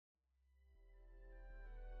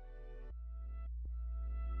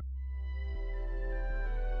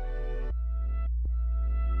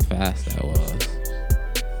fast that was.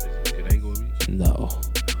 Good angle with me. No.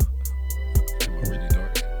 Am I really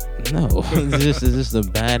dark? No, it's just a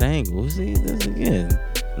bad angle. See this again.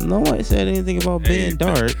 Nobody said anything about being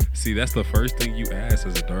dark. See, that's the first thing you ask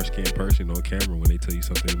as a dark-skinned person on camera when they tell you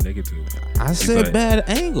something negative. I said like, bad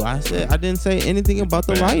angle. I didn't say anything about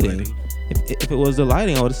the lighting. If it was the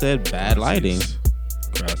lighting, I would have said bad lighting.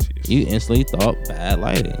 Gracias. You instantly thought bad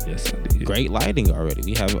lighting. Yes, I did. Great lighting already.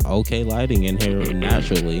 We have okay lighting in here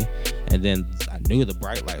naturally, and then I knew the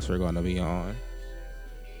bright lights were going to be on.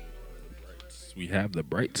 We have the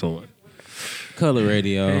brights on. Color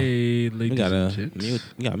radio. Hey, We ladies gotta and gents.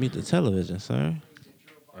 mute the television, sir.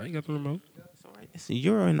 I ain't got the remote. See,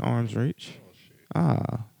 you're in arm's reach. No,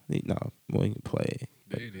 we can play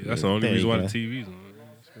There it is. That's the only There reason you why go. the TV's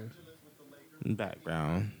on.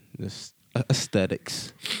 Background, just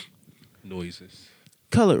aesthetics. Noises.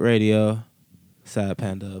 Colored radio, Sad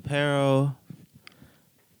Panda Apparel,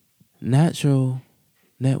 Natural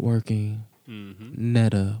Networking,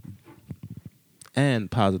 Netta,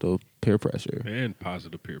 and Positive Peer Pressure, And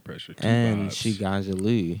positive peer pressure. Two and vibes.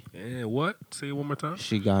 Shiganjali. And what? Say it one more time.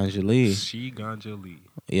 Shiganjali. Shiganjali.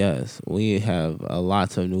 Yes, we have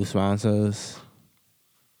lots of new sponsors.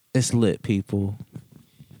 It's lit, people.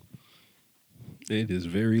 It is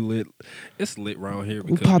very lit. It's lit around here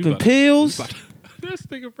We because popping pills. This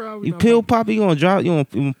nigga probably You not pill popping- pop? You gonna drop?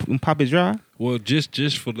 You gonna pop it dry? Well,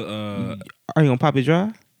 just for the Are you gonna pop it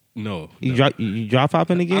dry? no. You no. drop? You drop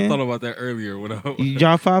popping I again? thought about that earlier when I You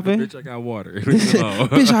drop popping? Bitch, I got water. Leave me alone.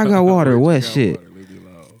 Bitch, I got water. Bitch, I What got shit? water. Leave me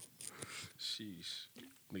alone. Sheesh.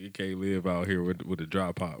 Nigga can't live out here with a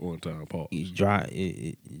dry pot one time, Paul. You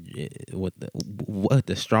dry with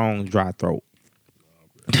the strong dry throat.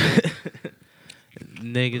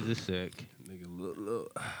 Niggas is sick. Nigga,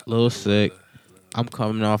 Little sick. I'm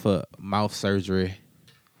coming off of mouth surgery.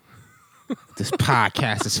 This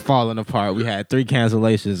podcast is falling apart. We had 3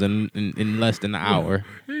 cancellations in less than an hour.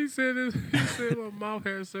 He said my mouth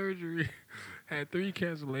had surgery. Had 3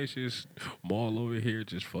 cancellations. Maul over here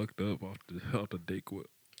just fucked up off the Dayquil.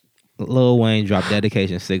 Lil Wayne dropped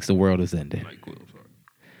Dedication 6. The world is ending. NyQuil,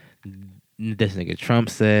 sorry. This nigga Trump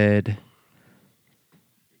said.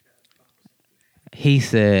 He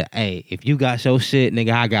said, "Hey, if you got your shit,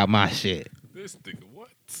 nigga, I got my shit." This nigga, what?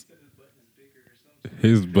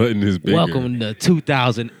 His button is bigger. Welcome to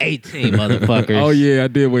 2018, motherfuckers. Oh yeah, I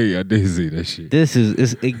did see that shit.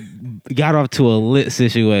 It got off to a lit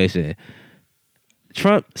situation.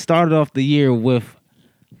 Trump started off the year with,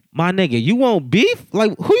 "My nigga, you want beef?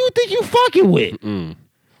 Like, who you think you fucking with?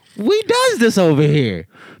 We does this over here."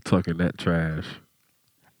 Talking that trash.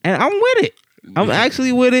 And I'm with it. I'm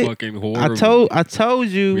actually with it. Fucking horrible. I told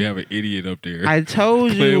you. We have an idiot up there. I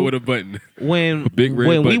told playing you with a button. when big red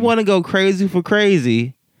we button. want to go crazy for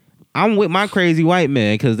crazy, I'm with my crazy white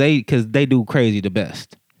man because they do crazy the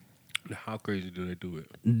best. How crazy do they do it?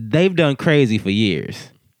 They've done crazy for years.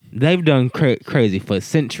 They've done crazy for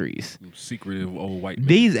centuries. Secretive old white man.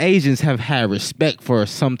 These Asians have had respect for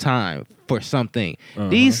some time for something.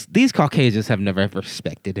 These Caucasians have never ever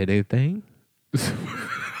respected anything.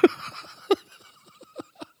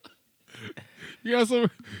 Yeah, so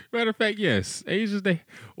matter of fact, yes. Asians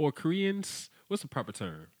or Koreans. What's the proper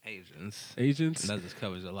term? Asians. Asians? That just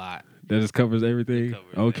covers a lot. That just covers everything?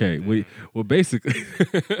 covers Okay. everything. Well basically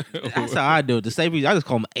That's how I do it. The same reason I just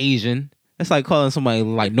call them Asian. That's like calling somebody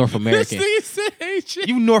like North American. This nigga said Asian.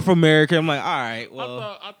 You North American. I'm like, all right, well.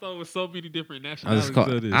 I thought it was so many different I nationalities just call.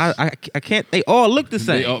 of this. I can't. They all look the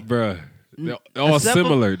same. They all, bruh. They're all Except for-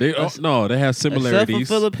 similar. They all, no, they have Except similarities.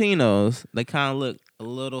 for Filipinos, they kind of look a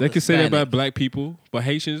little. They can say that Hispanic. about black people, but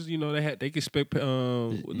Haitians, they can speak not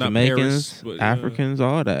Jamaicans, Paris, but, Africans,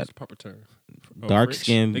 all that. That's the proper term. Dark French.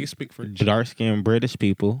 skin, They can speak French. dark skinned British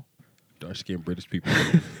people. Dark skinned British people.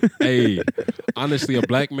 Hey, honestly, a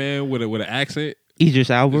black man with an accent Idris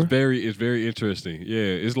Elba. is very interesting. Yeah,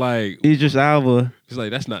 it's like Idris Elba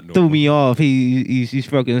that's not normal. threw me off. He's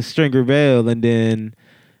fucking Stringer Bell, and then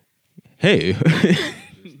hey,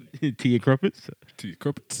 tea and crumpets. Tea and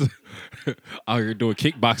crumpets. Out here doing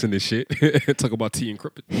kickboxing and shit. Talk about tea and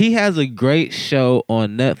crumpets. He has a great show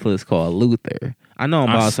on Netflix called Luther. I know I'm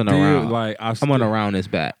bouncing around. I'm on around his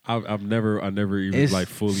back. I've never even It's like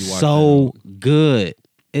fully watched so good.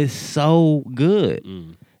 It's so good.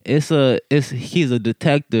 He's a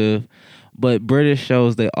detective, but British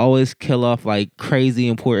shows they always kill off like crazy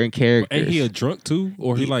important characters. Ain't he a drunk too?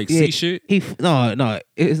 Or he like see shit? No.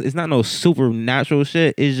 It's not no supernatural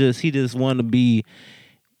shit. It's just he just want to be.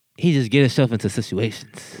 He just get himself into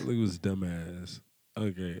situations. Look at his dumbass.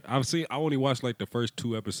 Okay, I only watched like the first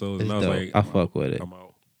 2 episodes, It's and I was dope. like, I fuck with it. I'm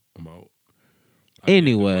out. I need to,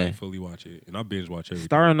 Anyway. like, fully watch it, and I binge watch everything.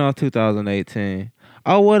 Starting off 2018.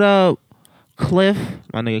 Oh, what up, Cliff?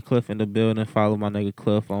 My nigga Cliff in the building. Follow my nigga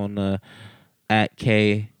Cliff on at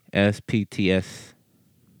KSPTS.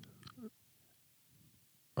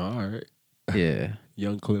 All right, Yeah,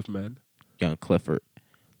 young Cliff man. young Clifford.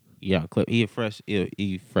 Young Cliff. He fresh.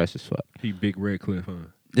 He fresh as fuck. He big red Cliff, huh?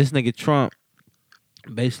 This nigga Trump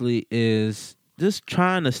basically is just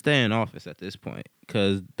trying to stay in office at this point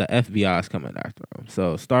because the FBI is coming after him.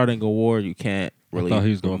 So starting a war, you can't really. I thought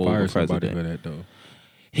he was gonna remove fire a somebody president. for that though.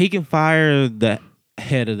 He can fire the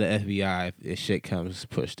head of the FBI if shit comes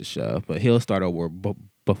push to shove, but he'll start a war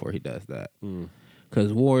before he does that.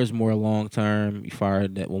 Because war is more long term. You fire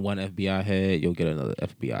that one FBI head, you'll get another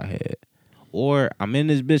FBI head. Or I'm in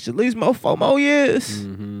this bitch at least more 4 more years.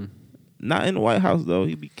 Mm-hmm. Not in the White House though.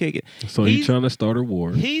 He be kicking. So he's trying to start a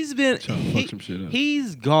war. He's been trying to fuck some shit up.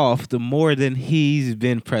 He's golfed more than he's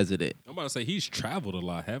been president. I'm about to say he's traveled a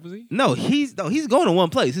lot, hasn't he? No, he's going to one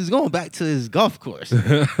place. He's going back to his golf course.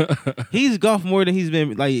 He's golfed more than he's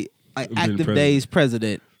been like active days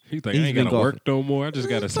president. He's like, I ain't gotta work no more. I just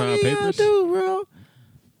gotta sign papers. Do, bro.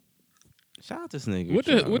 Shout out to this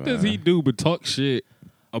nigga. What does he do but talk shit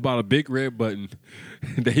about a big red button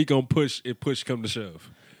that he gonna push if push come to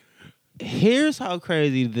shove? Here's how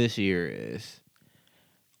crazy this year is.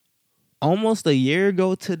 Almost a year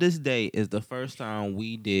ago to this day is the first time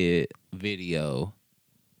we did video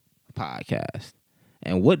podcast.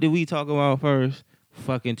 And what did we talk about first?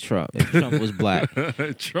 Fucking Trump. If Trump was black.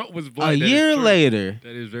 Trump was black. A year later.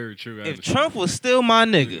 That is very true. If Trump was still my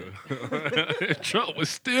nigga. If Trump was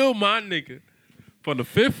still my nigga. From the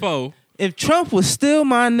fifth floor. If Trump was still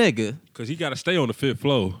my nigga. Because he got to stay on the fifth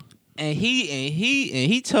floor. And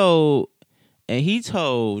he told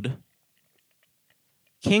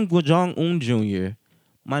Kim Jong-un Jr.,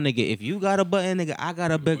 my nigga, if you got a button, nigga, I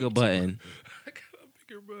got a bigger button. I got a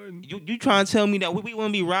bigger button. You trying to tell me that we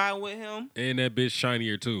wouldn't be riding with him? And that bitch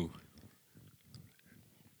shinier too.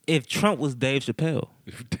 If Trump was Dave Chappelle.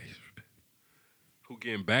 Who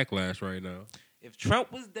getting backlash right now? If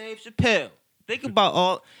Trump was Dave Chappelle. Think about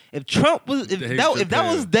all. If Trump was, if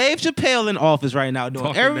that was Dave Chappelle in office right now doing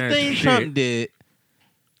Talking everything Trump did,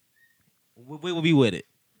 we would be with it.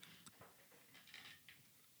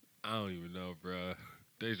 I don't even know, bro.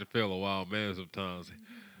 Dave Chappelle a wild man sometimes.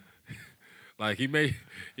 Like he made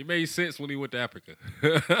sense when he went to Africa.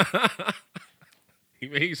 He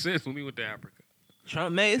made sense when he went to Africa.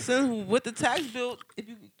 Trump made sense with the tax bill. If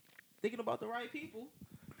you thinking about the right people.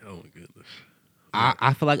 Oh my goodness.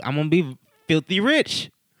 I feel like I'm gonna be filthy rich.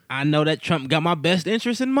 I know that Trump got my best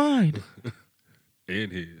interest in mind.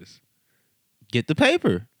 And his. Get the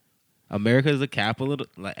paper. America is the capital of the,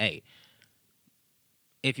 like, hey.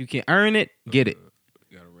 If you can earn it, get it.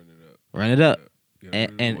 You gotta run it up. Run it up.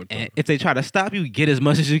 And if they try to stop you, get as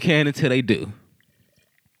much as you can until they do.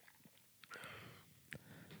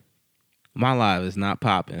 My life is not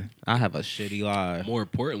popping. I have a shitty life. More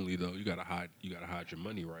importantly, though, you gotta hide your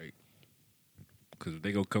money right. Because if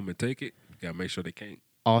they gonna come and take it, you gotta make sure they can't.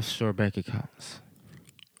 Offshore bank accounts.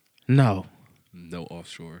 No. No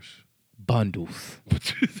offshores. Bundles.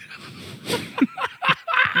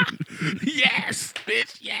 Yes,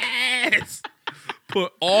 bitch, yes.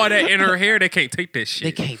 Put all that in her hair. They can't take that shit.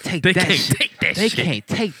 They can't take that shit. They can't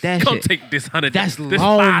take that Come shit. take this $100. That's this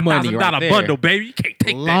long money right $5,000 there. bundle, baby. You can't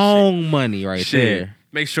take that shit. Long money right there.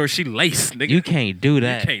 Make sure she laced, nigga. You can't do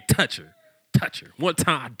that. You can't touch her. Touch her. One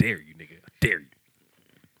time, I dare you, nigga. I dare you.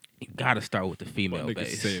 You gotta start with the female My nigga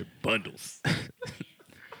base. said bundles.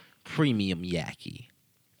 Premium Yaki.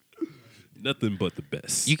 Nothing but the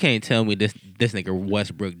best. You can't tell me this nigga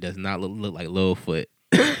Westbrook does not look like Littlefoot.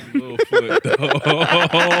 Littlefoot.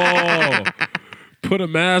 Oh. Put a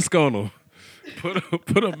mask on him.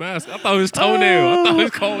 Put a mask. I thought it was toenail. I thought it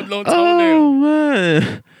was called little toenail. Oh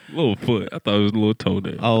man. Little foot. I thought it was a little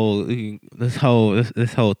toenail. Oh, this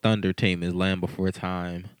whole Thunder team is Land Before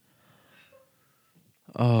Time.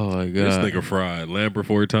 Oh my god. This nigga fried. Land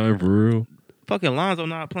Before Time for real. Fucking Lonzo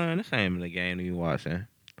not playing. This ain't the game to be watching.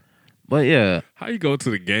 But yeah. How you go to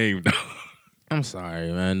the game though? I'm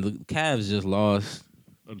sorry, man. The Cavs just lost.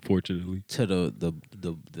 Unfortunately. To the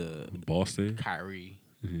Boston. Kyrie.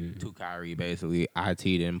 Mm-hmm. To Kyrie, basically. IT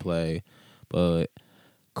didn't play. But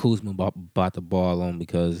Kuzma bought the ball on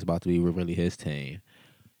because it's about to be really his team.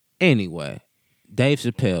 Anyway, Dave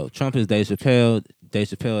Chappelle. Trump is Dave Chappelle. Dave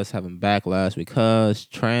Chappelle is having backlash because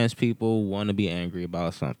trans people want to be angry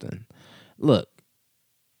about something. Look,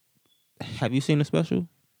 have you seen the special?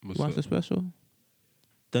 Watch the special?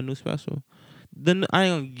 The new special? I ain't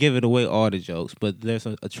gonna give it away all the jokes, but there's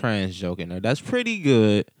a trans joke in there. That's pretty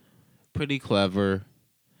good, pretty clever.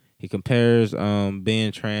 He compares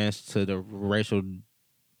being trans to the Rachel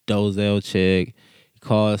Dolezal chick. He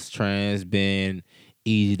calls trans being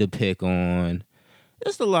easy to pick on.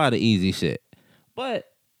 Just a lot of easy shit.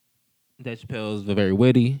 But Dave Chappelle is very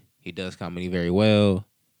witty. He does comedy very well.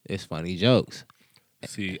 It's funny jokes.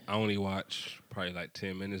 See, I only watched probably like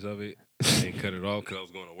 10 minutes of it and cut it off because I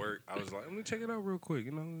was going to work. I was like, let me check it out real quick,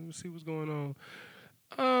 let me see what's going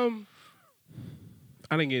on.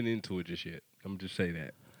 I didn't get into it just yet. I'm just say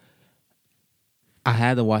that. I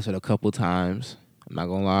had to watch it a couple times. I'm not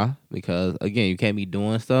gonna lie, because again, you can't be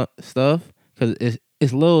doing stuff because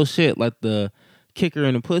it's little shit like the kicker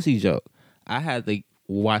and the pussy joke. I had to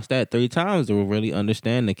watch that 3 times to really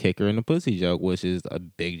understand the kicker and the pussy joke, which is a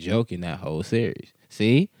big joke in that whole series.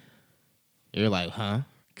 See, you're like, huh?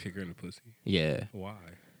 Kicker in the pussy. Yeah. Why?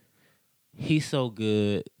 He's so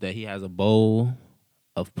good that he has a bowl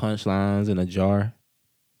of punchlines in a jar,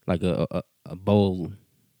 like a bowl.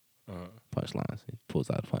 Punchlines. He pulls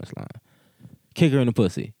out a punchline. Kicker in the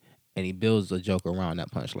pussy. And he builds a joke around that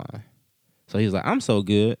punchline. So he's like, I'm so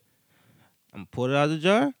good. I'm going to pull it out of the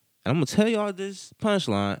jar. And I'm going to tell y'all this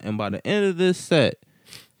punchline. And by the end of this set,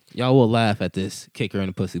 y'all will laugh at this kicker in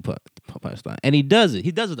the pussy punchline. And he does it.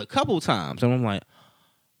 He does it a couple times. And I'm like,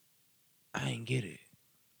 I ain't get it.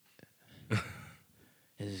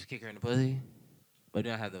 Is this kicker in the pussy? But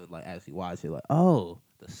then I have to like actually watch it. Like, oh,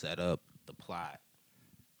 the setup, the plot.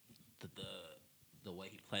 The way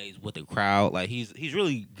he plays with the crowd, like he's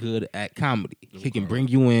really good at comedy. He can bring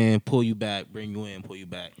you in, pull you back, bring you in, pull you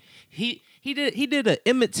back. He did an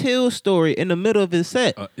Emmett Till story in the middle of his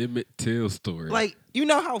set. Emmett Till story. Like, you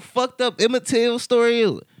know how fucked up Emmett Till's story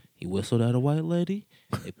is? He whistled at a white lady.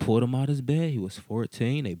 They pulled him out his bed. He was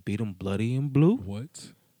 14. They beat him bloody and blue.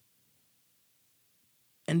 What?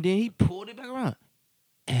 And then he pulled it back around.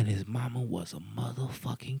 And his mama was a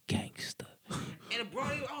motherfucking gangster. And it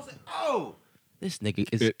brought him, I was like, oh, this nigga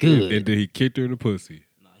is good. And then he kicked her in the pussy.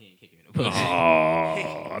 No, he ain't kicking her in the pussy. Oh,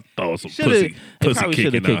 I thought it was some He pussy probably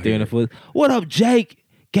should have kicking kicked her in the pussy. What up, Jake?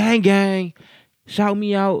 Gang, gang. Shout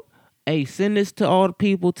me out. Hey, send this to all the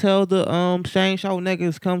people. Tell the Shane Show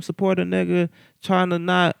niggas come support a nigga trying to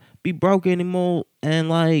not be broke anymore and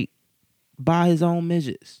like buy his own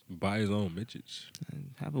midgets. Buy his own midgets.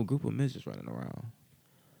 And have a group of midgets running around.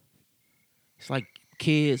 It's like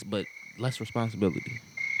kids, but less responsibility.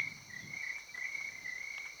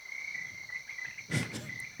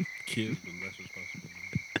 Kids with less responsibility.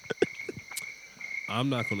 I'm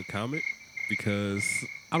not going to comment because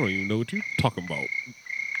I don't even know what you're talking about.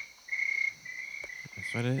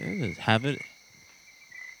 That's what it is. It's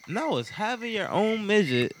having your own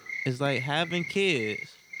midget. It's like having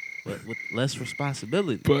kids, but with less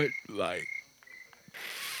responsibility. But like,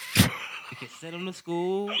 you can send them to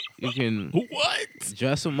school. You can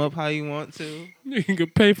dress them up how you want to. You can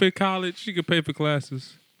pay for college. You can pay for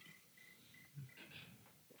classes.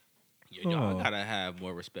 Y'all gotta have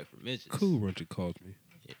more respect for midgets. Cool Runter calls me.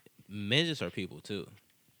 Yeah. Midgets are people too.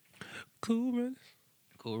 Cool Runners.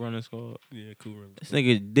 Cool Runners called. Yeah, Cool Runners. This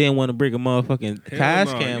nigga didn't want to bring a motherfucking cash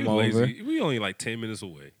cam over. We only like 10 minutes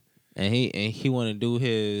away. And he want to do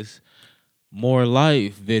his more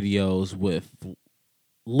life videos with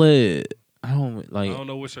Liz. I don't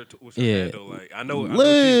know what's her handle like. I know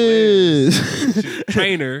Liz. She's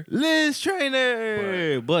trainer. Liz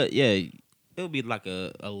trainer. But yeah, it'll be like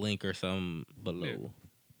a link or something below. Yeah.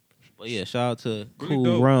 But yeah, shout out to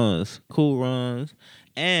Cool Runs,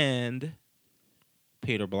 and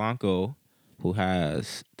Peter Blanco, who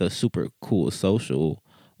has the Super Cool Social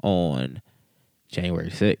on January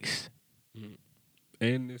 6th. Mm-hmm.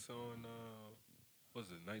 And it's on, what's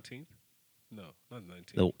it, 19th? No, not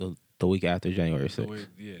 19th. The week after January 6th.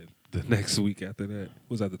 The next week after that.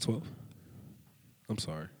 Was that the 12th? I'm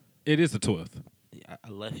sorry. It is the 12th. I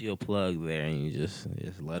left you a plug there, and you just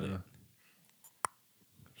let it.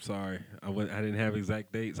 Sorry, I didn't have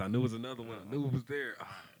exact dates. I knew it was another one. I knew it was there.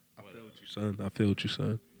 I failed you,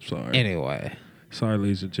 son. Sorry. Anyway. Sorry,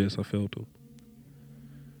 ladies and gents. I failed them.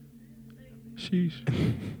 Sheesh.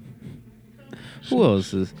 Who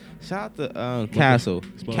else is? Shout out to Castle.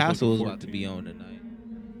 Castle is about to be on tonight.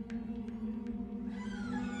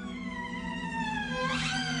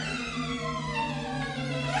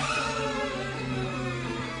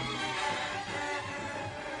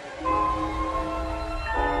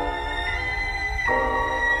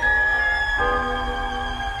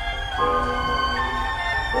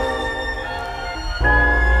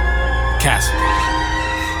 Castle.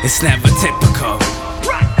 It's never typical.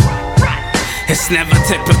 It's never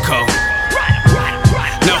typical.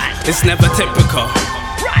 No, it's never typical.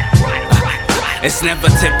 It's never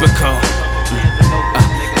typical.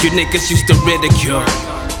 You niggas used to ridicule.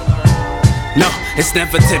 No, it's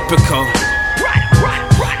never typical.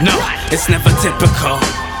 No, it's never typical.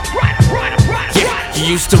 Yeah, you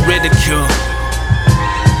used to ridicule.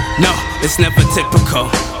 No, it's never typical.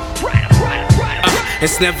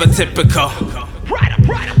 It's never typical.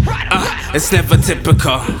 It's never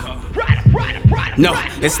typical. No,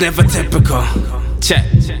 it's never typical. Check.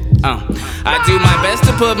 I do my best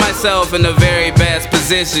to put myself in the very best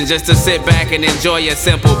position just to sit back and enjoy a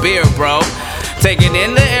simple beer, bro. Taking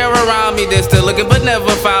in the air around me, they're still looking but never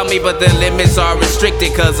found me. But the limits are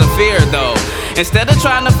restricted cause of fear though. Instead of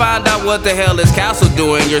trying to find out what the hell is Castle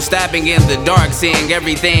doing, you're stabbing in the dark, seeing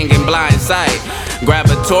everything in blind sight. Grab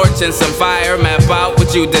a torch and some fire, map out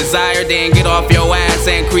what you desire, then get off your ass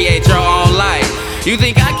and create your own light. You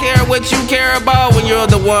think I care what you care about when you're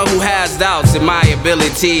the one who has doubts in my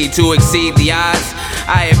ability to exceed the odds?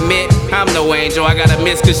 I admit, I'm no angel, I got a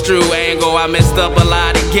misconstrued angle. I messed up a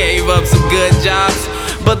lot and gave up some good jobs.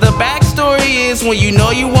 But the backstory is when you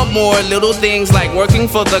know you want more, little things like working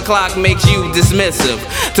for the clock makes you dismissive.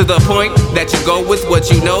 To the point that you go with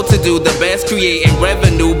what you know to do the best, creating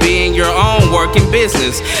revenue, being your own working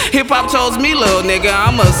business. Hip-hop chose me, little nigga,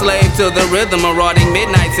 I'm a slave to the rhythm. Marauding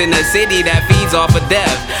midnights in a city that feeds off of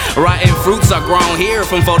death. Rotten fruits are grown here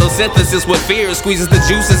from photosynthesis with fear. Squeezes the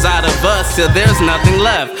juices out of us till there's nothing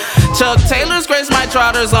left. Chuck Taylor's graced my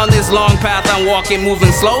trotters on this long path I'm walking,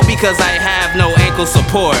 moving slow because I have no ankle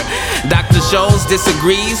support. Dr. Scholes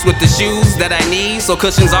disagrees with the shoes that I need, so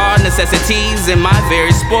cushions are necessities in my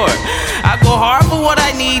very sport. I go hard for what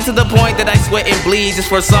I need to the point that I sweat and bleed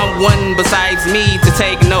just for someone besides me to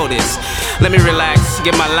take notice. Let me relax,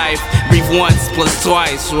 get my life, breathe once plus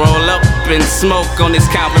twice, roll up and smoke on this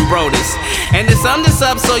Calvin Brodus. And to sum this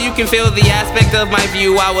up so you can feel the aspect of my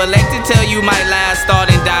view, I would like to tell you my last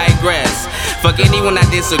thought and digress. Fuck anyone that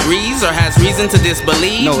disagrees or has reason to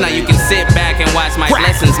disbelieve. Now you can sit back and watch my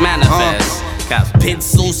blessings manifest.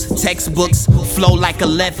 Pencils, textbooks, flow like a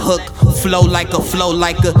left hook, flow like a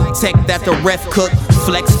tech that the ref cook.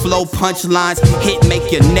 Flex flow punchlines, hit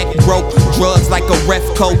make your neck broke. Drugs like a ref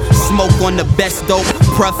coat, smoke on the best dope.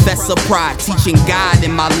 Professor Pride, teaching God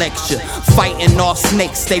in my lecture. Fighting off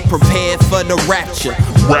snakes, stay prepared for the rapture.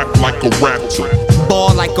 Rap like a raptor.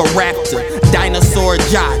 Ball like a raptor, dinosaur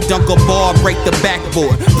jaw, dunk a ball, break the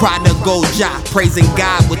backboard. Prodigal jaw, praising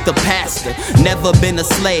God with the pastor. Never been a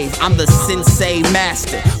slave, I'm the sensei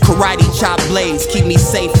master. Karate chop blades, keep me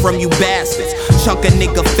safe from you bastards. Chunk a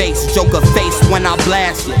nigga face, joker face when I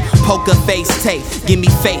blast you. Poker face tape, give me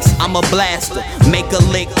face, I'm a blaster. Make a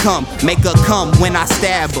lick come, make her come when I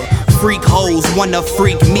stab her. Freak hoes wanna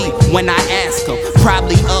freak me when I ask them.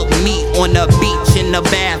 Probably up me on the beach in the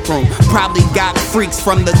bathroom. Probably got freaks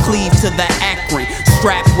from the Cleve to the Akron.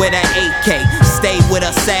 Strapped with an AK, stay with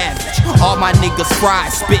a savage. All my niggas fried,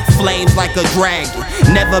 spit flames like a dragon.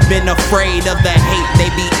 Never been afraid of the hate they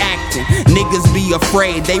be acting. Niggas be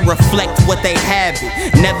afraid, they reflect what they haven't.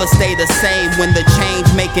 Never stay the same when the change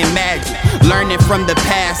making magic. Learning from the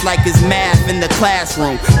past like it's math in the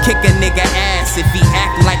classroom. Kick a nigga ass if he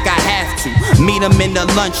act like I have to. Meet him in the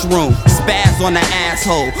lunchroom, spaz on the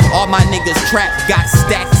asshole. All my niggas trapped, got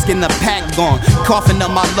stacks in the pack gone. Coughing up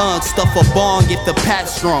my lungs, stuff a bong, get the pack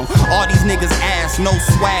strong. All these niggas ass, no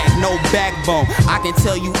swag, no backbone. I can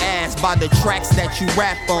tell you ass by the tracks that you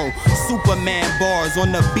rap on. Superman bars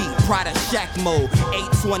on the beat, Prada Shack mode.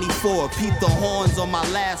 824, peep the horns on my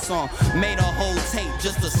last song. Made a whole tape,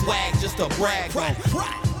 just a swag, just a brag on.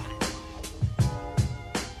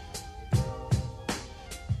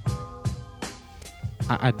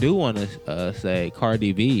 I do want to say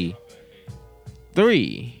Cardi B,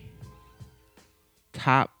 3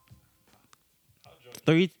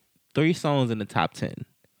 songs in the top 10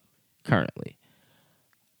 currently,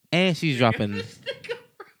 and she's dropping.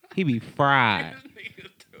 He be fried.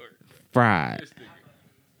 Fried.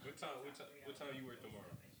 What time you work tomorrow?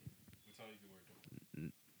 What time you work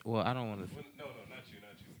tomorrow? Well, I don't want to. No, not you.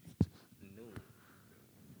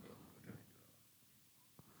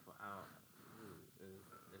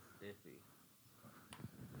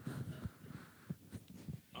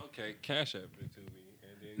 Okay, cash app it to me,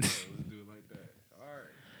 and then let's do it like that. All right.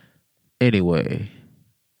 Anyway,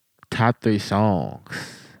 top 3 songs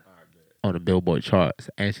on the Billboard charts,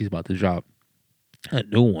 and she's about to drop a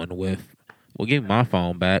new one with. Well, give me my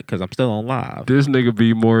phone back because I'm still on live. This nigga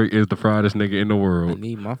B More is the friedest nigga in the I world.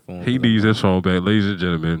 need my phone. He needs his phone back, ladies and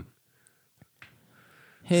gentlemen.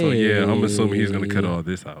 Hey. So yeah, I'm assuming he's gonna cut all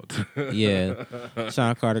this out. Yeah,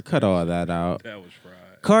 Sean Carter, cut all that out. That was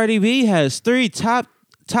fried. Cardi B has 3 top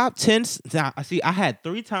 10s. Now, see, I had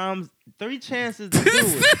 3 chances to do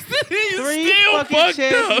it. 3 fucking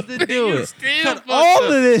chances to do it. Cut all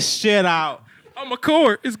of this shit out. On my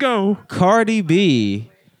court, it's gone. Cardi B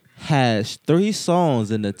has 3 songs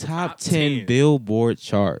in the top 10 Billboard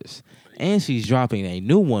charts. And she's dropping a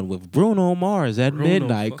new one with Bruno Mars at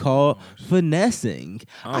midnight called Finessing.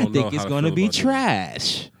 I think it's going to be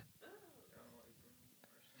trash.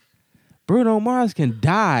 Bruno Mars can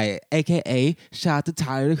die, a.k.a. shout to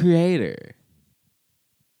Tyler, the Creator.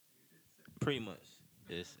 Pretty much.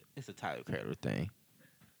 It's a Tyler, the Creator thing.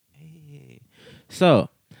 Hey. So.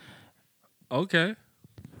 Okay.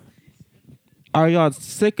 Are y'all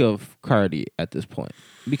sick of Cardi at this point?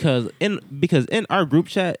 Because in our group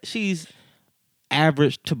chat, she's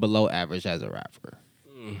average to below average as a rapper.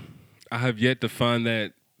 I have yet to find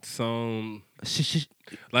that song. She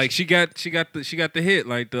got the hit,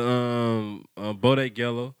 like the Bodak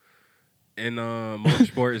Yellow, and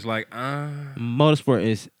Motorsport is like Motorsport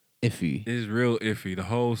is iffy. It's real iffy. The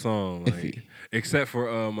whole song, like, iffy. Except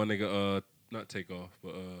for my nigga not Takeoff,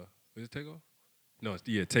 but is it Takeoff? No,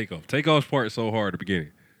 it's Takeoff. Takeoff's part is so hard at the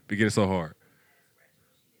beginning. Beginning so hard.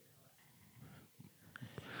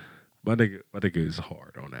 My nigga is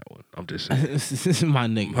hard on that one. I'm just saying. This is my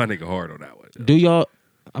nigga. My nigga hard on that one. Do y'all?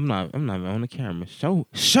 I'm not on the camera.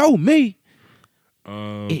 Show me.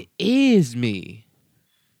 It is me.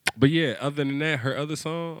 But yeah, other than that, her other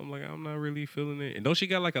song, I'm not really feeling it. And don't she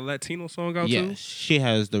got like a Latino song out too? Yeah, she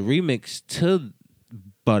has the remix to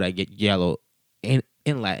Bodak Yellow in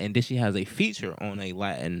Latin. Then she has a feature on a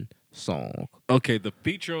Latin song. Okay, the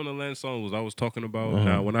feature on the Latin song was I was talking about.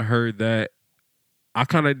 Now, when I heard that, I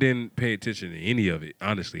kind of didn't pay attention to any of it,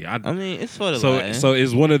 honestly. I mean, it's for the Latin. So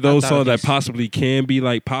it's one of those songs that possibly can be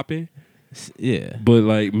like popping. Yeah. But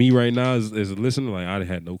like me right now as a listener, like I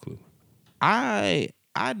had no clue. I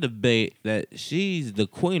debate that she's the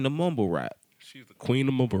queen of mumble rap. She's the queen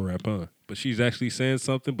of mumble rap, huh? But she's actually saying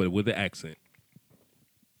something, but with an accent.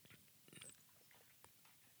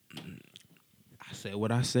 I said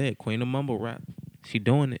what I said. Queen of mumble rap. She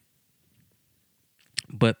doing it.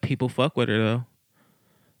 But people fuck with her though.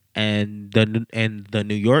 And the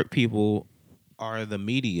New York people are the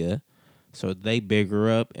media, so they big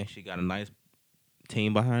her up, and she got a nice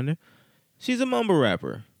team behind her. She's a mumble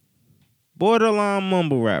rapper, borderline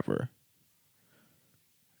mumble rapper,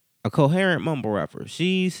 a coherent mumble rapper.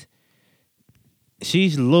 She's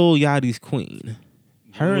Lil Yachty's queen.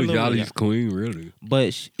 Lil Yachty's queen, really? But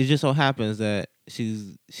it just so happens that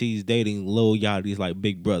she's dating Lil Yachty's like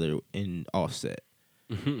big brother in Offset.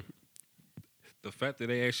 The fact that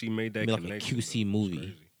they actually made that like connection, a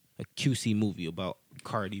QC movie about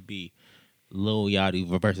Cardi B, Lil Yachty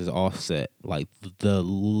versus Offset, like the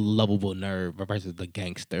lovable nerd versus the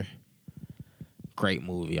gangster. Great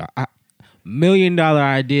movie. $1 million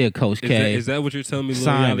idea, Coach K. Is that what you're telling me Lil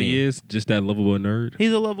Yachty is? Just that lovable nerd?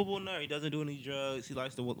 He's a lovable nerd. He doesn't do any drugs. He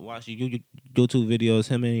likes to watch YouTube videos.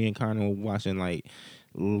 Him and Incarno watching like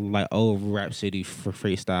old Rap City for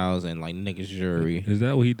freestyles and like niggas jury. Is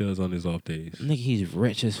that what he does on his off days? Nigga, he's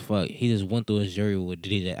rich as fuck. He just went through his jury with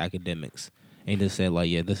DJ Academics and just said like,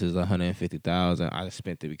 yeah, this is $150,000. I just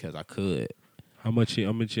spent it because I could. How much he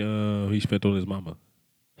spent on his mama?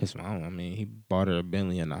 His mom, I mean, he bought her a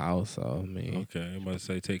Bentley in the house. So I mean, okay, I'm about to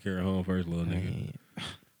say take care of home first, little nigga.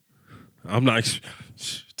 I'm not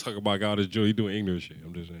talking about God is Joe. He doing ignorant shit.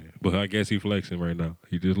 I'm just saying. But I guess he flexing right now.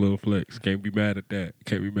 He just a little flex. Can't be mad at that.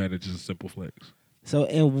 Can't be mad at just a simple flex. So,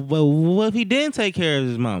 and what if he didn't take care of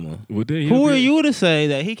his mama? Well, then who are you to say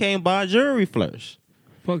that he can't buy jewelry first?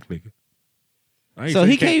 Fuck nigga. So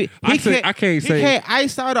he can't. I can't say. He can't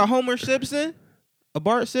ice out a Homer Simpson, a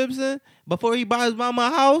Bart Simpson before he buys mama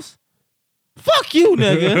a house. Fuck you,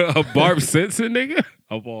 nigga. A Bart Simpson, nigga.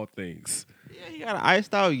 Of all things. Yeah, he got an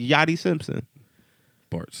iced out Yachty Simpson.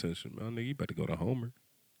 Bart Simpson, man, nigga, you better go to Homer.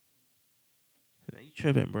 Man, you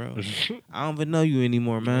tripping, bro. I don't even know you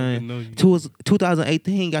anymore, man.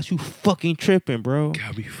 2018 got you fucking tripping, bro.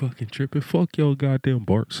 Got me fucking tripping. Fuck your goddamn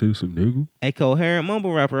Bart Simpson, nigga. A coherent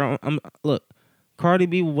mumble rapper. Look, Cardi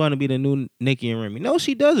B want to be the new Nicki and Remy. No,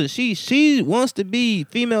 she doesn't. She wants to be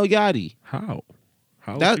female Yachty. How?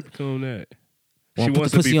 How would she become that? She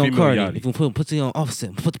wants to be female Yachty. If you put pussy on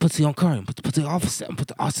Offset, put the pussy on Cardi, put the pussy on Offset, put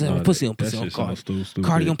the Offset on pussy on Cardi.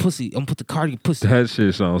 Cardi on pussy, put the Cardi on pussy. That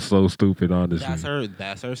shit sounds so stupid, honestly.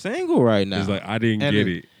 That's her single right now. It's like I didn't get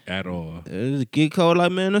it at all. It's get cold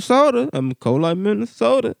like Minnesota. I'm cold like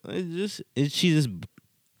Minnesota. It's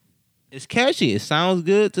catchy. It sounds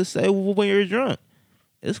good to say when you're drunk.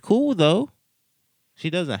 It's cool though. She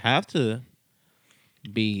doesn't have to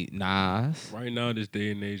be Nas. Right now, this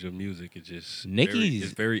day and age of music is just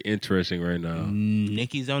Nicki's very interesting right now.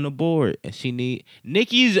 Nicki's on the board, and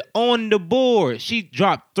Nicki's on the board. She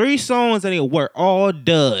dropped 3 songs and they were all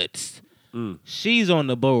duds. She's on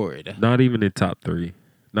the board. Not even in top 3.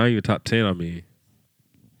 Not even top 10, I mean.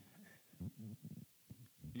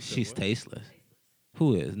 She's tasteless.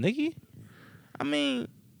 Who is? Nikki? I mean,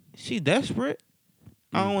 she desperate.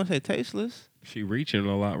 I don't want to say tasteless. She reaching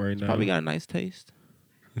a lot right now. Probably got a nice taste.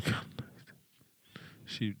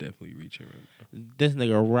 She definitely reaching right now. This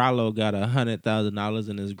nigga Rollo got $100,000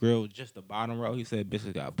 in his grill, just the bottom row. He said,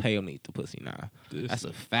 "Bitches got to pay him to eat the pussy now." That's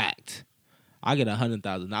a fact. I get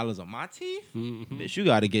 $100,000 on my teeth. Bitch, you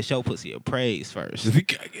got to get your pussy appraised first.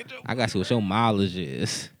 I got to see what your mileage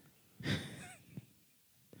is.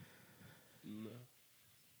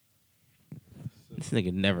 This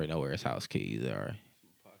nigga never know where his house keys are.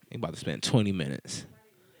 He about to spend 20 minutes.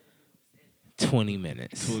 20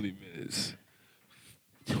 minutes. 20 minutes.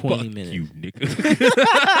 20 Fuck minutes. you,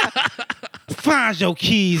 nigga. Find your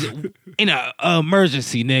keys in an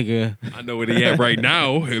emergency, nigga. I know where they at right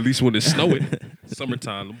now. At least when it's snowing.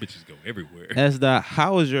 Summertime, them bitches go everywhere. As the,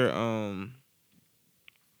 how was your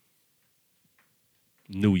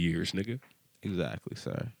New Year's, nigga. exactly,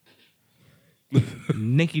 sir?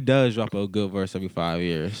 Nicki does drop a good verse every 5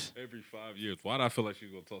 years. Every 5 years. Why do I feel like she's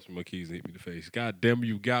gonna toss me my keys and hit me in the face? God damn,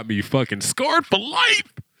 you got me fucking scarred for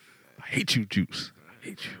life. I hate you, Juice. I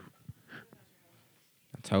hate you.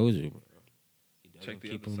 I told you, bro. Check the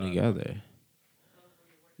Keep other them side. together.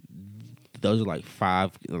 Those are like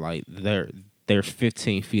 5, like they're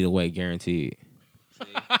 15 feet away, guaranteed.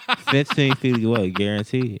 15 feet away,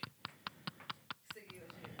 guaranteed.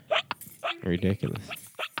 Ridiculous.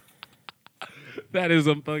 That is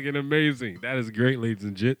fucking amazing. That is great, ladies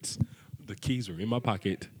and gents. The keys were in my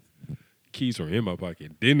pocket. Keys were in my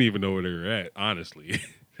pocket. Didn't even know where they were at, honestly.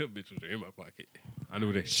 Them bitches were in my pocket. I knew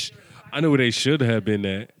where they should have been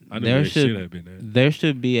at. I knew where they should have been at. There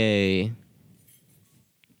should be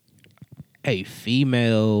a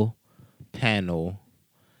female panel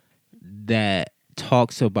that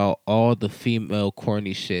talks about all the female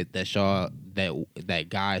corny shit that that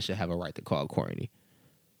guys should have a right to call corny.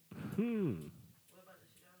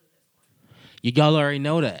 Y'all already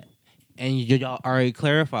know that, and y'all already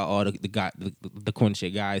clarify all the corny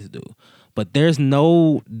shit guys do. But there's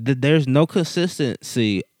no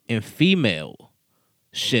consistency in female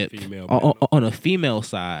ship female on a female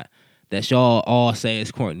side that y'all all say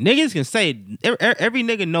is corny. Niggas can say every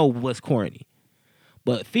nigga know what's corny,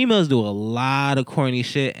 but females do a lot of corny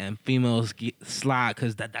shit, and females slide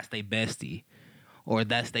because that's their bestie. Or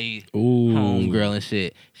that's they homegirl and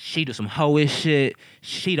shit. She do some hoish shit.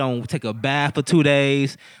 She don't take a bath for 2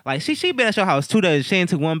 days. Like she been at your house 2 days. She ain't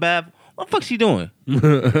took one bath. What the fuck she doing?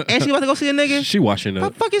 And she about to go see a nigga? She washing What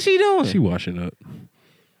up. the fuck is she doing? She washing up.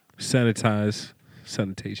 Sanitation.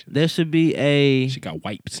 There should be She got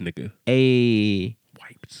wipes, nigga.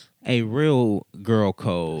 Wipes. a real girl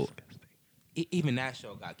code. Even that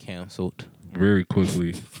show got canceled. Very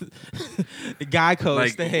quickly. Guy code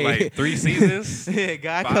Like stayed. 3 seasons? Yeah,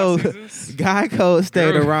 Guy 5 code. seasons? Guy code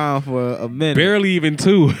stayed Girl- around for a minute. Barely even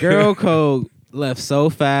 2. Girl code left so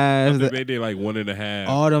fast. They did like 1.5.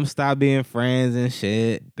 All them stopped being friends and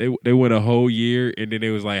shit. They went a whole year, and then it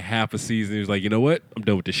was like half a season. It was like, you know what? I'm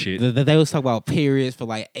done with this shit. They was talking about periods for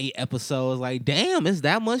like 8 episodes. Like, damn, is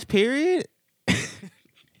that much period?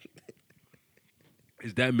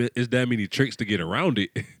 Is that many tricks to get around it?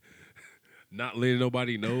 Not letting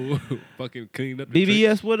nobody know. Fucking clean up the tricks.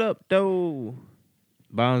 BBS, what up, though?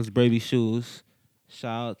 Bottoms Baby Shoes.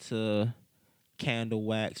 Shout out to Candle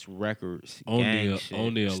Wax Records. On gang the- shit.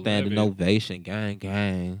 on the Standing 11. ovation.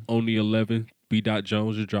 Gang. On the 11th, B.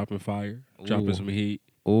 Jones is dropping fire. Dropping Ooh. some heat.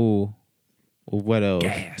 Ooh. What else?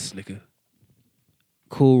 Gas, nigga.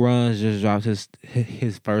 Cool Runs just dropped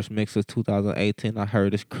his first mix of 2018. I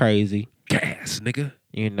heard it's crazy. Gas, nigga.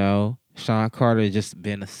 You know, Sean Carter just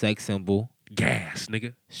been a sex symbol. Gas,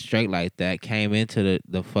 nigga. Straight like that. Came into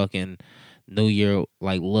the fucking New Year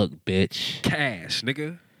like, look, bitch. Cash,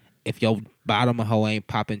 nigga. If your bottom hoe ain't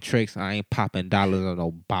popping tricks, I ain't popping dollars on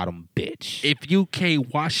no bottom bitch. If you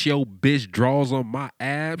can't wash your bitch drawers on my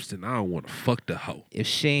abs, then I don't want to fuck the hoe. If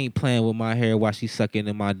she ain't playing with my hair while she sucking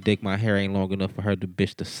in my dick, my hair ain't long enough for her, the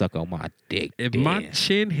bitch, to suck on my dick. If then. my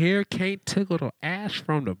chin hair can't tickle the ass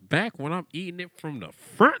from the back when I'm eating it from the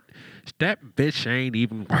front, that bitch ain't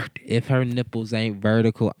even worth it. If her nipples ain't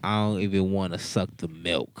vertical, I don't even want to suck the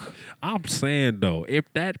milk. I'm saying, though,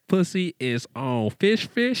 if that pussy is on fish,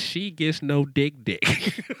 she gets no dick.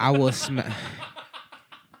 I will smack.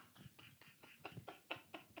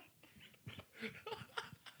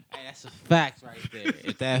 Hey, that's a fact right there.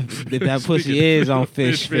 If that pussy is on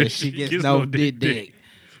fish, she gets no dick.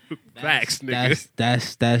 Facts,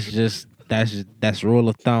 nigga. That's rule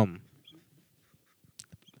of thumb.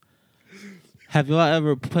 Have y'all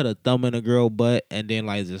ever put a thumb in a girl butt and then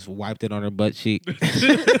like just wiped it on her butt cheek?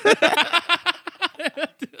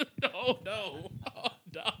 No, no. Oh,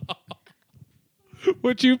 no.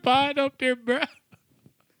 What you find up there, bro?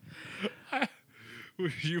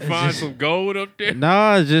 You find some gold up there?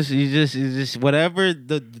 No, it's just whatever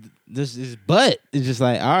this is butt. It's just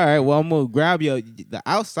like, all right, well, I'm gonna grab the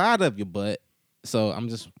outside of your butt. So I'm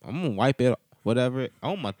gonna wipe it, whatever,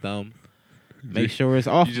 on my thumb. Make sure it's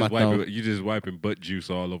off my thumb. You just wiping butt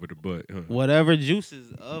juice all over the butt, huh? Whatever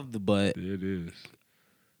juices of the butt, It is.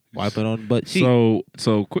 wipe it on the butt cheek.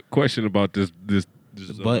 So quick question about this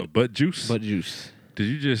butt juice. Butt juice. Did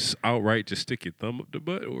you just outright just stick your thumb up the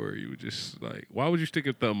butt, or you just like, why would you stick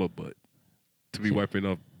your thumb up butt to be wiping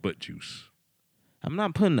off butt juice? I'm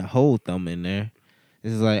not putting the whole thumb in there.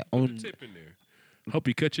 It's like Put on. the tip in there. Hope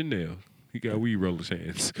you cut your nail. He got weed rollers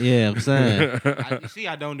hands. Yeah, I'm saying. You see,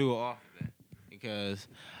 I don't do it often because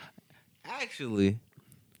actually,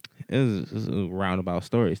 it's roundabout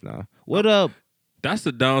stories now. What up? That's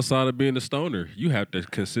the downside of being a stoner. You have to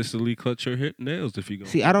consistently cut your nails if you go.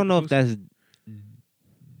 See, I don't know if that's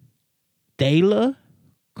Dayla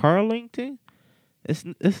Carlington. It's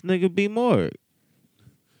nigga B Morg.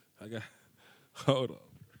 Hold on.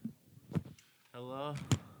 Hello.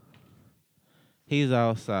 He's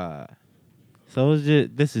outside. So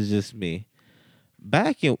this is just me.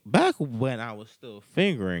 Back when I was still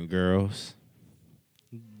fingering girls.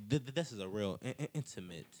 This is a real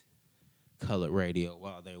intimate colored radio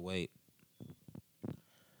while they wait.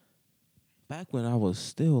 Back when I was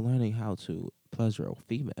still learning how to pleasure a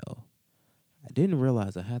female, I didn't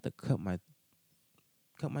realize I had to cut my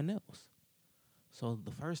nails. So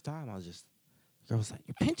the first time the girl was like,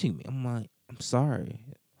 "You're pinching me." I'm like, "I'm sorry.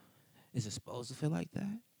 Is it supposed to feel like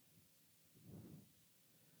that?"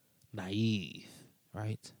 Naive,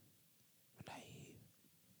 right? Naive.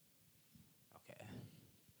 Okay.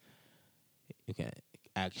 Okay.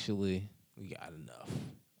 Actually, we got enough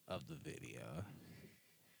of the video.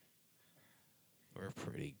 We're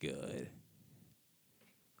pretty good.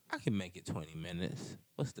 I can make it 20 minutes.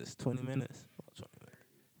 What's this, 20 minutes? 20 minutes.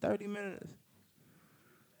 30 minutes.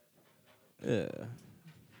 Yeah.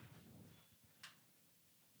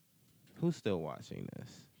 Who's still watching this?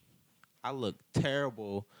 I look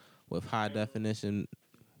terrible with high definition.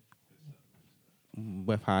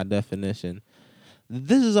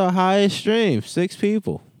 This is our highest stream. 6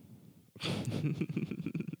 people.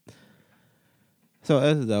 So,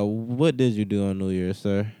 Esther, what did you do on New Year's,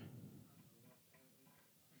 sir?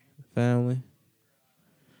 Family?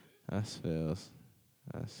 That's ill,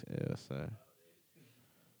 sir.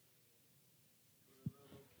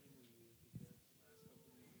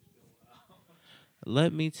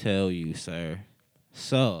 Let me tell you, sir.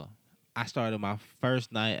 So, I started my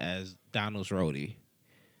first night as Donald's roadie.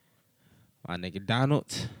 My nigga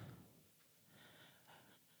Donald,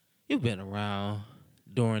 you've been around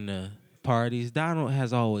during the parties. Donald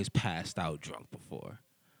has always passed out drunk before.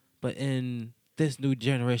 But in this new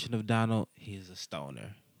generation of Donald, he's a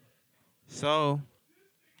stoner. So,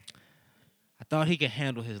 I thought he could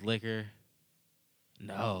handle his liquor.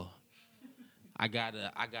 No. I got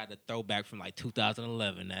a throwback from like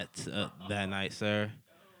 2011 that night, sir.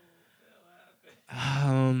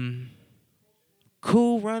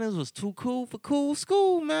 Cool Runnings was too cool for cool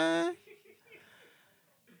school, man.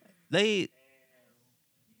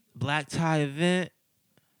 Black tie event.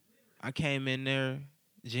 I came in there,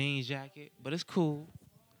 jean jacket, but it's cool.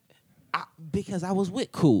 Because I was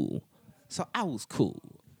with cool. So I was cool.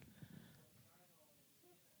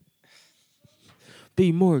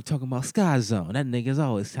 B Morg talking about Sky Zone. That nigga's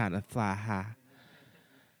always trying to fly high.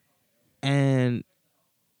 And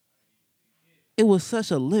it was such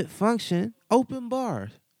a lit function. Open bar.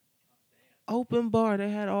 They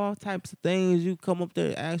had all types of things. You come up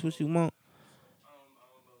there, ask what you want.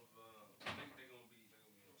 I think they're gonna be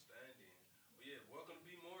on stand-in. But yeah, welcome to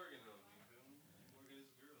B Morgan though. You feel me? Morgan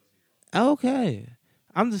is girls here. Okay.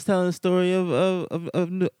 I'm just telling the story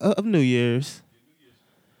of New Year's.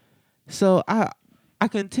 So I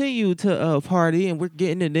continue to party, and we're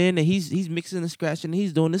getting it in, and he's mixing and scratching, and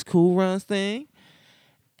he's doing this Cool Runs thing.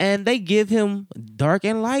 And they give him dark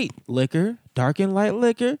and light liquor,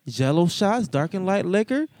 Jello shots, dark and light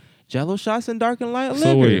liquor, Jello shots and dark and light liquor.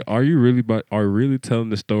 So wait, are you really telling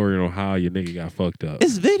the story on how your nigga got fucked up?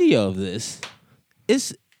 It's video of this.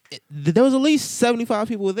 There was at least 75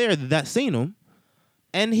 people there that seen him.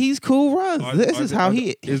 And he's Cool Runs.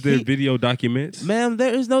 Is there video documents? Ma'am,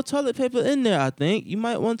 there is no toilet paper in there, I think. You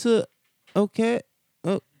might want to... Okay.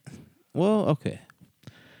 Oh, well, okay.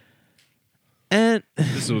 And...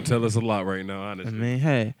 This will tell us a lot right now, honestly. I mean,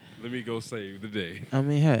 hey. Let me go save the day. I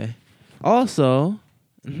mean, hey. Also,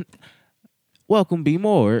 welcome B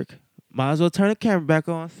Morg. Might as well turn the camera back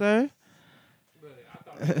on, sir.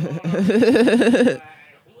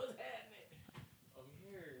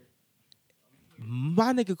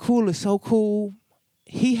 My nigga Cool is so cool.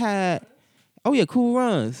 He had, Cool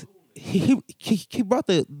Runs. He brought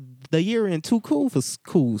the year in too cool for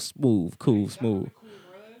cool smooth.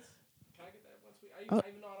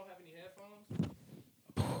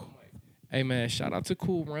 Hey man, shout out to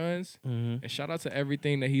Cool Runs and shout out to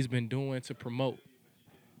everything that he's been doing to promote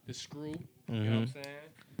the screw. You know what I'm saying?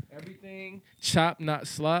 Everything chop, not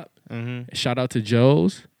slop. Shout out to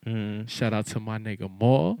Joe's. Shout out to my nigga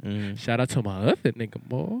Maul. Shout out to my other nigga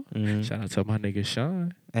Maul. Shout out to my nigga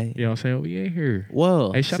Sean. Hey. You know what I'm saying? We ain't here.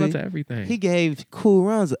 Well, Hey, shout out to everything. He gave Cool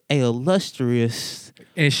Runs a illustrious.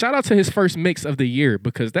 And shout out to his first mix of the year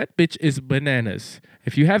because that bitch is bananas.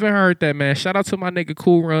 If you haven't heard that, man, shout out to my nigga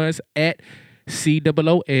Cool Runs at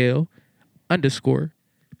COOL_run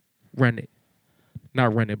it.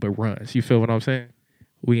 Not run it, but runs. You feel what I'm saying?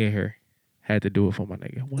 We in here. Had to do it for my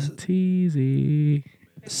nigga. One teasy.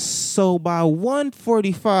 So by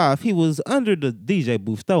 1:45, he was under the DJ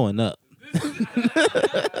booth throwing up.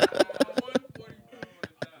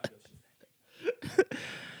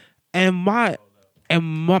 and my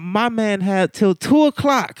man had till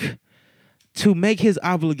 2:00 to make his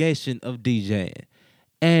obligation of DJing.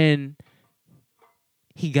 And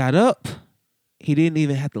he got up. He didn't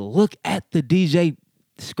even have to look at the DJ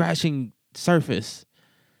scratching surface.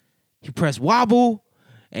 He pressed wobble,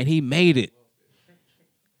 and he made it.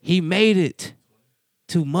 He made it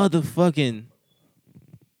to motherfucking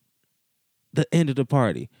the end of the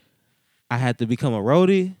party. I had to become a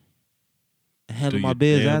roadie and handle my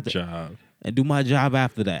biz after job. and do my job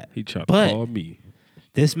after that. He tried But to call me.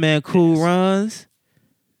 this man Cool Runs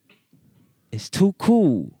is too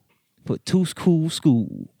cool for too cool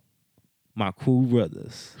school. My cool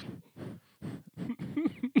brothers.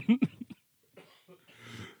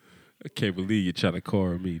 I can't believe you trying to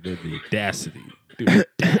call me. The audacity. The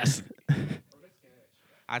audacity.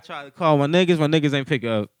 I tried to call my niggas ain't pick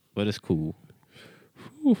up, but it's cool.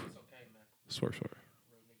 Swear.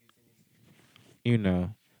 You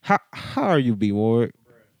know. How are you, B Ward?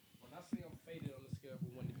 When I see I'm faded on the scale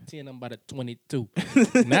from 1 to 10, I'm about a 22.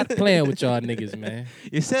 Not playing with y'all niggas, man.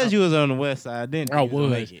 It says you was on the west side, didn't you? I You gonna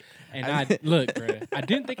was. make it. And I look, bro. I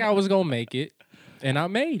didn't think I was gonna make it, and I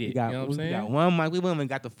made it. You know what I'm we saying? got one mic. We women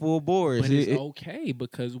got the full boards. But it's okay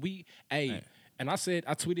because and I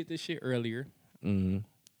tweeted this shit earlier. It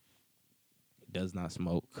does not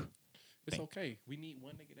smoke. It's okay. We need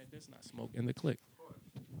one nigga that does not smoke in the clique.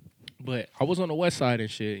 But I was on the west side and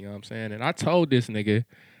shit, you know what I'm saying? And I told this nigga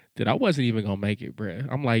that I wasn't even gonna make it, bruh.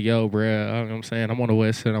 I'm like, yo, bruh, you know what I'm saying? I'm on the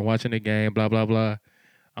west side, I'm watching the game, blah, blah, blah.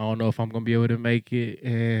 I don't know if I'm gonna be able to make it.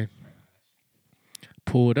 And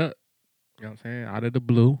pulled up, you know what I'm saying, out of the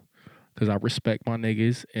blue. Because I respect my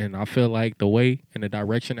niggas. And I feel like the way and the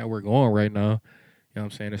direction that we're going right now, you know what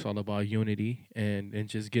I'm saying, it's all about unity and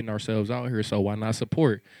just getting ourselves out here. So why not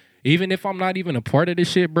support? Even if I'm not even a part of this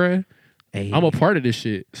shit, bruh, Hey, I'm a part of this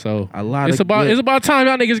shit. So it's about time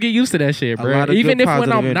y'all niggas get used to that shit, bruh. Even if when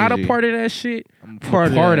I'm not a energy. part of that shit, I'm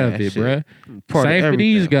part of it, bruh. Same for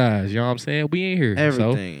these guys, you know what I'm saying? We ain't here.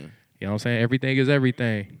 Everything. So, you know what I'm saying? Everything is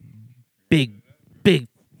everything. Big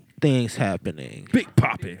things happening. Big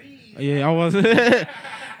popping. Yeah, I was.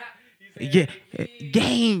 Yeah,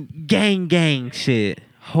 gang shit.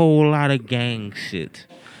 Whole lot of gang shit.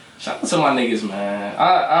 Shout out to my niggas, man.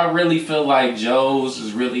 I really feel like Joe's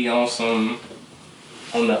is really on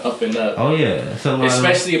the up and up. Oh yeah,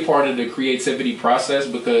 Especially a part of the creativity process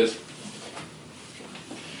because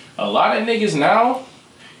a lot of niggas now,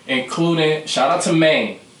 including shout out to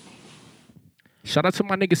Maine. Shout out to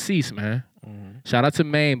my nigga Cease, man. Shout out to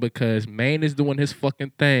Maine because Maine is doing his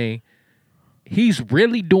fucking thing. He's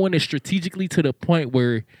really doing it strategically to the point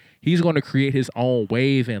where he's going to create his own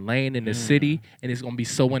wave and lane in the city, and it's going to be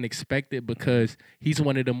so unexpected because he's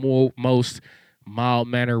one of the most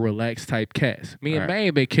mild-mannered, relaxed type cats. Me and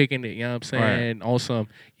Maine been kicking it, you know what I'm saying, on some,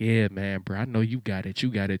 yeah, man, bro, I know you got it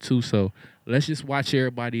too, so let's just watch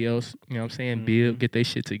everybody else, you know what I'm saying, build, get their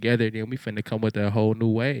shit together, then we finna come with a whole new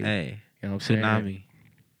wave. Hey, you know what I'm saying? tsunami.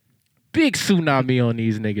 Big tsunami on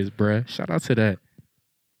these niggas, bruh. Shout out to that.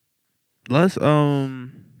 Let's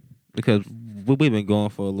because we've been going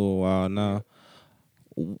for a little while now.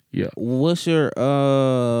 Yeah. What's your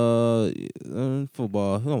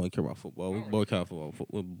football? We don't care about football. We boycott football.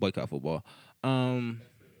 We boycott football.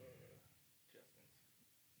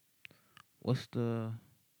 What's the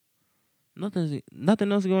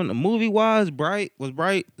nothing else going on? Movie wise, Bright was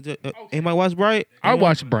Bright. Anybody watch Bright? I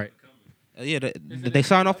watched Bright. Yeah, they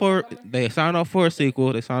signed off for a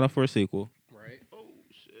sequel. They signed off for a sequel. Right. Oh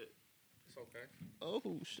shit. It's okay.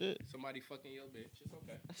 Oh shit. Somebody fucking your bitch.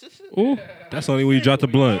 It's okay. Ooh, that's only when you drop the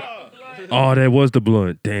blunt. Oh, that was the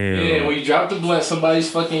blunt. Damn. Yeah, when you drop the blunt, somebody's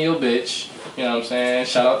fucking your bitch. You know what I'm saying?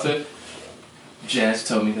 Shout out to Jazz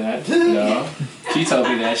told me that. You know? She told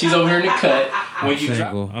me that. She's over here in the cut. When you drop,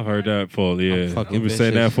 Single. I've heard that for yeah. fucking I've been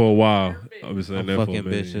saying that bitches. for a while. I've been saying I'm that for a fucking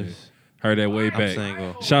minute. bitches. Yeah. Heard that way I'm back.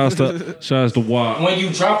 single. Shouts to Wop. when you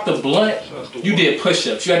drop the blunt, you did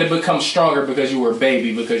push-ups. You had to become stronger because you were a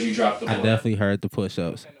baby because you dropped the I blunt. definitely heard the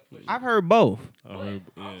push-ups. I've heard both. I heard,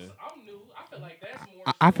 yeah. I'm new. I feel like that's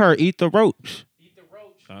more. I've heard Eat the Roach. Eat the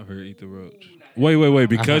roach. I've heard Eat the Roach. Wait.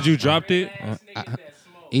 Because you dropped it?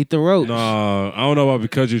 Eat the Roach. No, I don't know about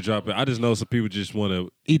because you dropped it. I just know some people just want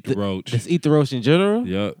to eat the roach. Just Eat the Roach in general?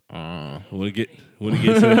 Yep. When it get to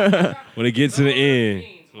the when it get to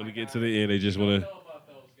the end, they just want to.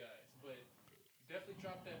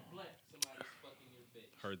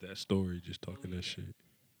 Heard that story, just talking that shit.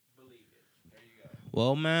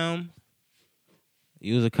 Well, ma'am,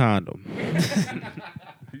 use a condom.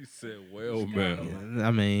 He said, "Well, man."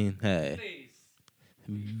 I mean, hey.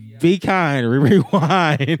 Be kind.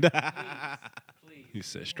 Rewind. He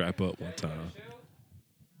said, "Strap up one time."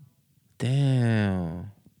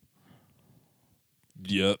 Damn.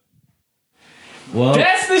 Yep. Well,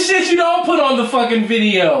 That's the shit you don't put on the fucking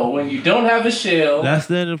video when you don't have a shell. that's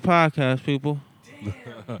the end of the podcast, people.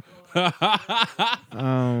 Well,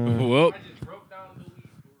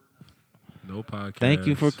 no podcast. Thank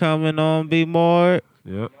you for coming on, B More.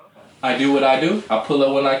 Yep. I do what I do. I pull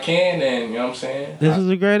up when I can, and you know what I'm saying? This was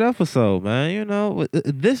a great episode, man. You know,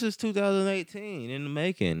 this is 2018 in the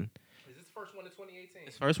making. Is this the first one in 2018?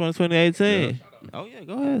 It's first one in 2018. Oh yeah,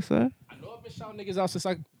 go ahead, sir. I know I've been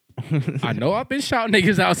shouting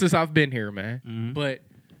niggas out since I've been here, man. Mm-hmm. But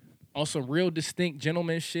on some real distinct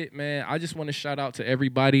gentleman shit, man, I just want to shout out to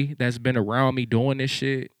everybody that's been around me doing this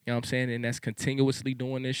shit. You know what I'm saying? And that's continuously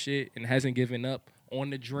doing this shit and hasn't given up on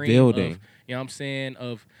the dream Building. of, you know what I'm saying,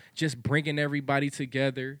 of just bringing everybody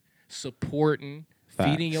together, supporting,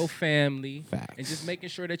 feeding your family, Facts. and just making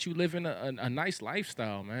sure that you live in a nice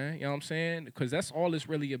lifestyle, man. You know what I'm saying? Because that's all it's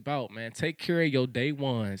really about, man. Take care of your day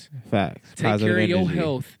ones. Facts. Take Positive care of your energy.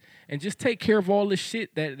 health. And just take care of all the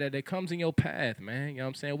shit that comes in your path, man. You know what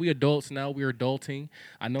I'm saying? We adults now. We're adulting.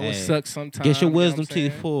 I know it Hey, sucks sometimes. Get your you know what wisdom I'm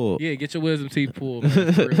saying? teeth pulled. Yeah, get your wisdom teeth pulled,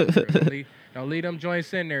 man. For real, for real. Don't leave them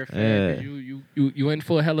joints in there, fam. 'Cause you in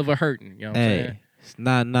for a hell of a hurting. You know what I'm saying? Hey, it's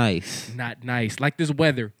not nice. Not nice. Like this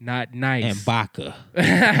weather, not nice. And Baca.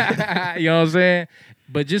 You know what I'm saying?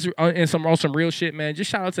 But just on some real shit, man. Just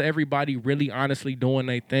shout out to everybody really honestly doing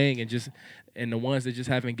their thing and the ones that just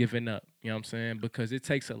haven't given up. You know what I'm saying? Because it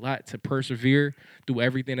takes a lot to persevere through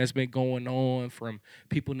everything that's been going on, from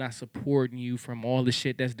people not supporting you, from all the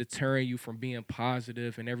shit that's deterring you from being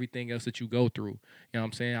positive and everything else that you go through. You know what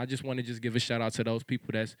I'm saying? I just want to just give a shout out to those people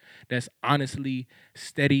that's honestly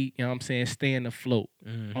steady, you know what I'm saying, staying afloat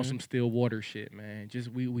on some still water shit, man.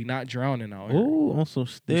 Just we not drowning out here. Ooh, on some We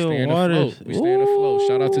still staying waters. afloat. We staying afloat.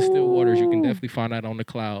 Shout out to Still Waters. You can definitely find that on the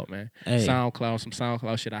cloud, man. Hey. SoundCloud, some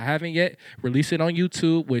SoundCloud shit. I haven't yet released it on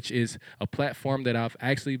YouTube, which is a platform that I've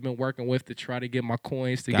actually been working with to try to get my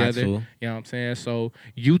coins together. to. You know what I'm saying? So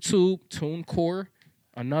YouTube, TuneCore,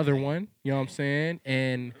 another one. You know what I'm saying?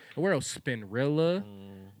 And where else? Spinrilla.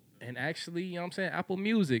 And actually, you know what I'm saying? Apple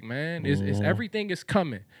Music, man. It's everything is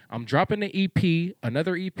coming. I'm dropping an EP,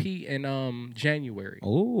 another EP in January.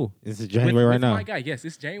 Ooh, it's January right with now. my guy. Yes,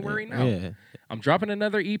 it's January now. Yeah. I'm dropping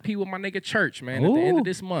another EP with my nigga Church, man, at the end Ooh. of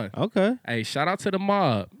this month. Okay. Hey, shout out to the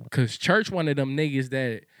mob. Cause Church one of them niggas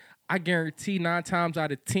that I guarantee 9 times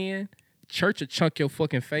out of 10, Church will chunk your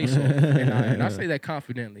fucking face off. And I say that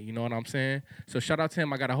confidently, you know what I'm saying? So shout out to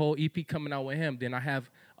him. I got a whole EP coming out with him. Then I have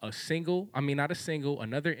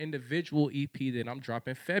another individual EP that I'm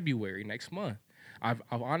dropping February next month. I've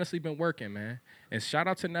honestly been working, man. And shout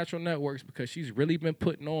out to Natural Networks because she's really been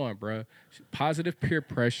putting on, bro. Positive peer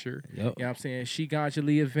pressure. Yep. You know what I'm saying? She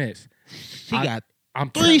Ganjali events. I'm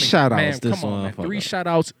 3 telling you, shout outs man, this come on, man. motherfucker. 3 shout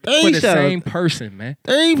outs 3 for the shout-outs. same person, man.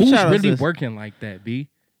 3 Who's shout-outs really this- working like that, B?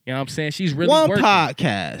 You know what I'm saying? She's really One working.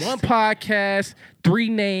 podcast. One podcast, 3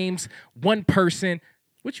 names, 1 person.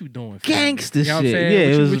 What you doing? fam? Gangsta You know what I'm shit. saying? Yeah, What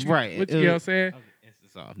it you- was what you- right. what It you know what I'm was- saying? There we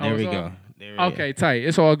it's go. on. There we go. Okay, tight.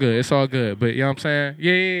 It's all good. It's all good. But you know what I'm saying?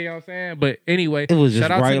 Yeah, you know what I'm saying? But anyway, It was just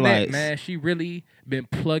shout out bright to Nat, lights. man. She really been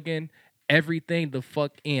plugging everything the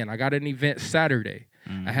fuck in. I got an event Saturday.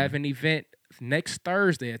 I have an event next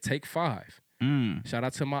Thursday at Take 5. Shout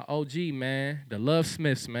out to my OG, man. The Love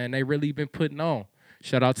Smiths, man. They really been putting on.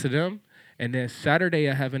 Shout out to them. And then Saturday,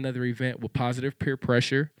 I have another event with positive peer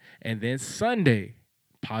pressure. And then Sunday,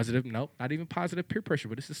 not even positive peer pressure,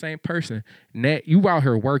 but it's the same person. Net, you out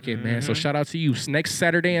here working, man. So shout out to you. Next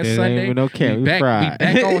Saturday and Sunday, even no care. We back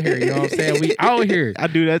on here. You know what I'm saying? We out here. I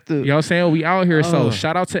do that too. You know what I'm saying? We out here. So Oh.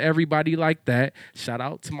 shout out to everybody like that. Shout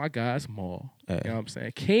out to my guys, Maul. Hey. You know what I'm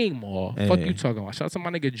saying? King Maul. Hey. Fuck you talking about. Shout out to my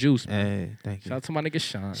nigga Juice, man. Hey, thank Shout you. out to my nigga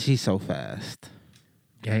Sean. She's so fast.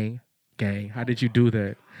 Gang. How did you do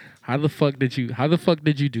that? How the fuck did you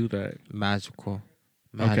do that? Magical.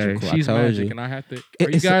 Okay, Magical. she's I told magic, you. and I have to.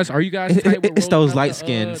 It's- Are you guys tight with it's rolling those out light the,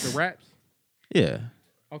 skins. the raps? Yeah.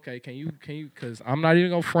 Okay, can you? Because I'm not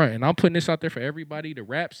even gonna front, and I'm putting this out there for everybody. The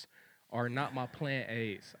raps are not my plan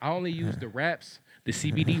A's. I only use the raps, the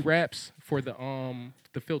CBD raps for the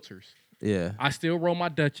filters. Yeah. I still roll my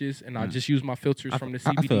Dutches, and I just use my filters from the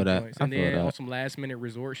I CBD feel that. joints. I And feel then that. on some last minute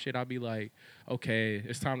resort shit, I'll be like, okay,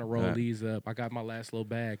 it's time to roll Right. these up. I got my last little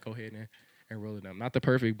bag. Go ahead and roll it up. Not the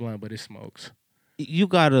perfect blunt, but it smokes. You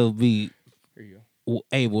gotta be Here you go.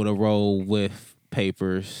 able to roll with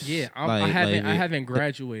papers. Yeah, I Like, haven't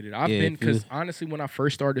graduated. I've yeah, been if you- because honestly, when I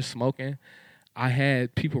first started smoking, I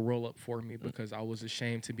had people roll up for me because I was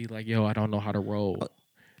ashamed to be like, "Yo, I don't know how to roll."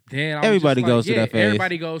 Then I was Everybody just like, goes through that phase.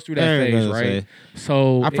 Everybody goes through that Everybody phase, goes through right? that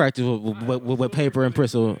So I practice with paper and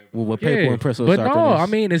pencil. With paper yeah, and pencil. but start no, to I this.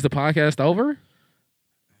 mean, is the podcast over?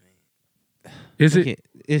 Is it?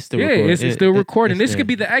 It's still Yeah, recording. it's still recording. This it's could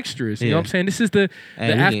be still- the extras. You know Yeah. what I'm saying? This is the Hey,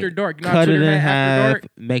 we can after dark. You know how cut it Twitter in had after half. dark?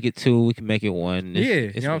 Make it 2. We can make it 1. Yeah,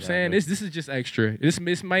 you know what I'm saying? This is just extra. This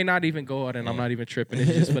may not even go out, and I'm not even tripping.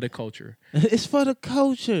 It's just for the culture. It's for the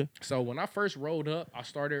culture. So when I first rolled up,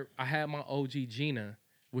 I had my OG Gina,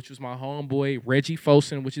 which was my homeboy Reggie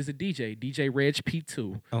Fosen, which is a DJ Reg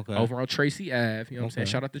P2, Okay. over on Tracy Ave. You know what I'm saying?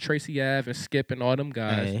 Okay. Shout out to Tracy Ave and Skip and all them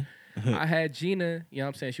guys. Hey. I had Gina, you know what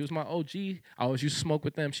I'm saying? She was my OG. I always used to smoke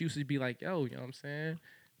with them. She used to be like, yo, you know what I'm saying?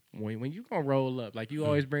 When you gonna roll up? Like, you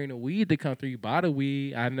always bring the weed to come through. You buy the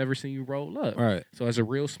weed. I've never seen you roll up. Right. So as a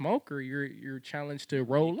real smoker, you're challenged to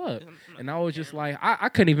roll up. And I was just like, I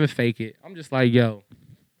couldn't even fake it. I'm just like, yo,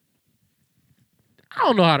 I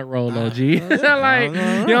don't know how to roll, OG. Like, you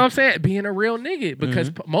know what I'm saying? Being a real nigga. Because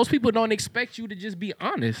most people don't expect you to just be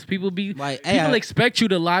honest. People Like, hey, expect you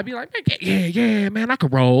to lie. Be like, yeah, man, I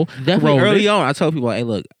could roll. Definitely roll early this. on, I told people, hey,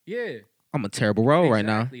 look, Yeah. I'm a terrible roll right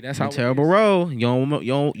now. Exactly. That's I'm how a it terrible is. roll. You don't want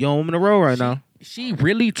me to roll right now. She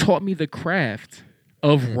really taught me the craft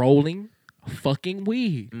of rolling fucking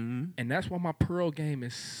weed. And that's why my Pearl game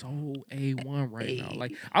is so A1 right now.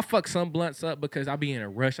 Like, I fuck some blunts up because I'll be in a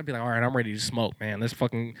rush. I'll be like, all right, I'm ready to smoke, man. Let's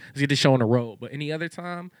get this show on the road. But any other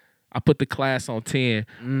time, I put the class on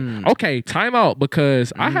 10. Okay, time out,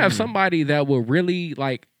 because I have somebody that will really,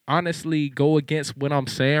 like, honestly go against what I'm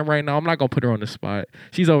saying right now. I'm not gonna put her on the spot.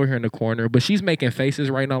 She's over here in the corner, but she's making faces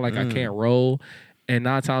right now like I can't roll. And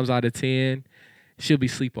 9 times out of 10, she'll be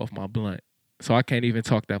sleep off my blunt. So I can't even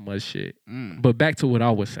talk that much shit. But back to what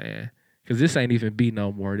I was saying, because this ain't even B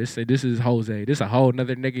no more. This is Jose. This a whole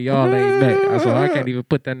nother nigga y'all ain't met. So I can't even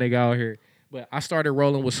put that nigga out here. But I started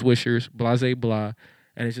rolling with swishers, blase blah,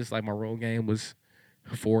 and it's just like my roll game was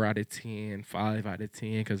 4 out of 10, 5 out of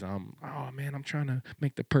 10, because I'm trying to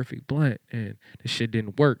make the perfect blunt, and this shit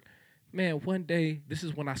didn't work. Man, one day, this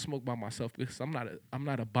is when I smoke by myself, because I'm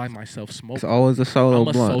not a by myself smoker. It's always a solo I'm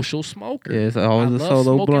a blunt. social smoker. Yeah, it's always I a love solo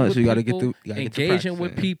smoking blunt, with so you gotta get people, through. You gotta get to engaging with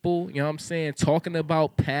practicing. people, you know what I'm saying? Talking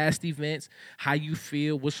about past events, how you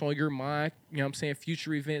feel, what's on your mind, you know what I'm saying?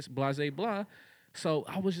 Future events, blah, blah, blah. So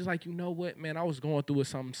I was just like, you know what, man? I was going through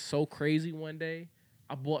something so crazy one day.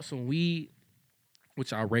 I bought some weed,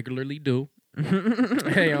 which I regularly do. You know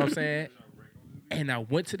what I'm saying? And I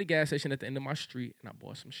went to the gas station at the end of my street, and I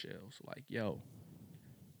bought some shells. Like, yo,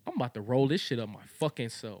 I'm about to roll this shit up my fucking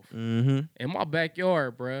self. In my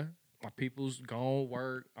backyard, bruh. My people's gone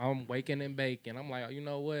work. I'm waking and baking. I'm like, you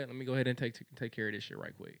know what? Let me go ahead and take care of this shit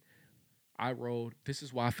right quick. I rolled. This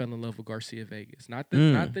is why I fell in love with Garcia Vegas. Not the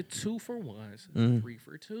 2-for-1s,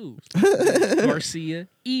 3-for-2s. Garcia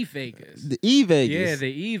E Vegas. The E Vegas. Yeah, the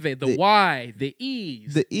E Vegas. The Y, the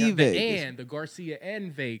E's. The E the Vegas. and, the Garcia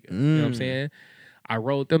and Vegas. You know what I'm saying? I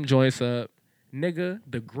rolled them joints up. Nigga,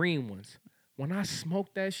 the green ones. When I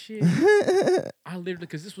smoked that shit, I literally,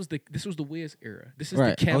 because this was the Wiz era. This is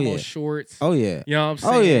Right. the Oh, camo yeah. shorts. Oh yeah. You know what I'm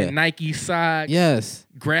saying? Oh, yeah. Nike socks. Yes.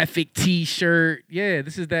 Graphic T-shirt. Yeah,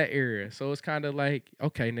 this is that era. So it's kind of like,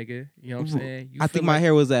 okay, nigga. You know what I'm saying? You I feel think my like-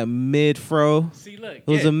 hair was at mid fro. See, look. It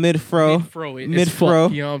was a mid fro. Mid-fro. It's Mid-fro.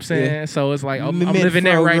 fuck, you know what I'm saying? Yeah. So it's like, I'm Mid-fro living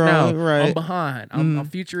that right now. growing, right. I'm behind. I'm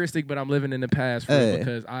futuristic, but I'm living in the past for real, Hey.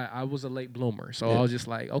 because I was a late bloomer. So Yeah. I was just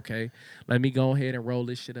like, okay, let me go ahead and roll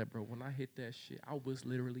this shit up, bro. When I hit that shit, I was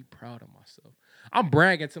literally proud of myself. I'm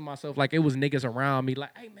bragging to myself like it was niggas around me.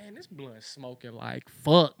 Like, hey man, this blunt smoking like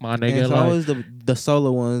fuck, my nigga. And it's like, always the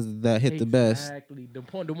solo ones that hit the best. Exactly.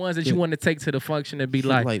 The ones that you want to take to the function and be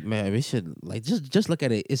Like, man, we should like just look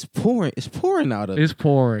at it. It's pouring. It's pouring out of it. it's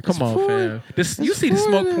pouring. Come It's on, pouring. fam. This, you It's see the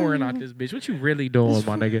smoke pouring. pouring out this bitch. What you really doing,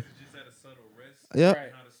 my nigga? Just had a subtle rest. Yep.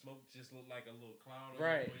 Right. How the smoke just looked like a little cloud.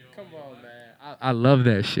 Right. Come on, man. I love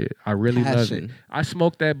that shit. I really love it. Passion. I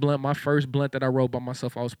smoked that blunt. My first blunt that I rolled by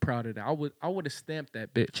myself. I was proud of that. I would have stamped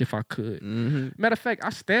that bitch if I could. Matter of fact,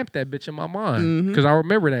 I stamped that bitch in my mind because I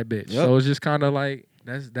remember that bitch. Yep. So it's just kind of like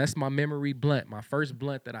that's my memory blunt. My first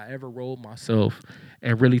blunt that I ever rolled myself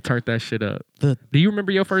and really turned that shit up. Do you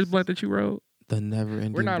remember your first blunt that you rolled? The never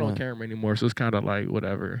ending. We're not on camera anymore, so it's kind of like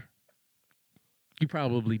whatever. You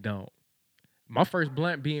probably don't. My first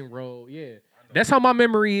blunt being rolled, yeah. That's how my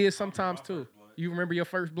memory is sometimes too. You remember your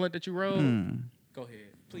first blunt that you rolled? Go ahead.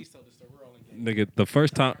 Please tell the story. We're all in game. Nigga, the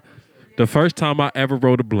first time I ever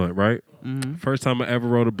rolled a blunt, right? First time I ever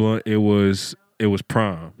rolled a blunt, it was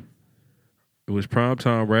prom. It was prime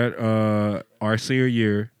time, right? Our senior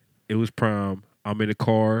year, it was prom. I'm in the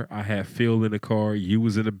car. I had Phil in the car. You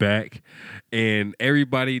was in the back. And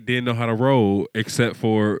everybody didn't know how to roll except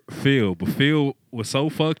for Phil. But Phil was so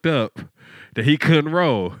fucked up that he couldn't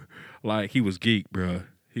roll. Like, he was geek, bro.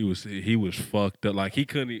 He was fucked up. Like, he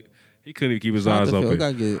couldn't even keep his eyes open.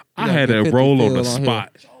 I had to roll on the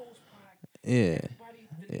spot. Yeah. Everybody,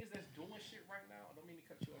 the niggas that's doing shit right now, I don't mean to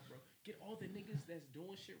cut you off, bro. Get all the niggas that's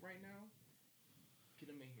doing shit right now, get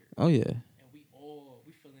them in here. Oh yeah. And we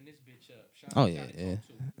filling this bitch up. Shout Oh out yeah, to yeah.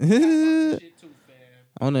 Tom, too. Shit too, fam.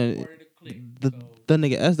 On the Part of the clique, the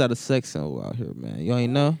nigga S got a sex symbol out here, man. You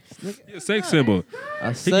ain't know? Yeah, sex symbol. A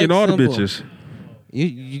He sex getting all the symbol. bitches.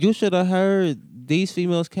 You should have heard these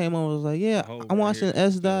females came on and was like, yeah, I'm watching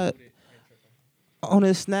S Dot on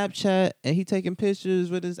his Snapchat and he taking pictures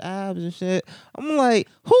with his abs and shit. I'm like,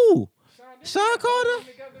 who? Sean Carter?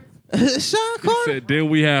 Sean He Carter? said, then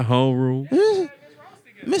we had homeroom.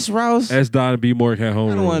 Miss Rouse. S. Don and B. Mork had I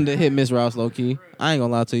don't homeroom. want to hit Miss Rouse low key. I ain't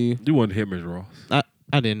gonna lie to you. You wanted to hit Miss Ross.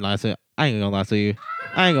 I didn't lie to you. I ain't gonna lie to you.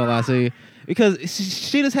 I ain't gonna lie to you. Because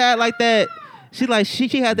she just had like that. She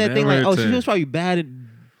had that thing like, oh, she was probably bad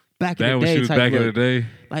back in That the when day. she was type back in look. the day.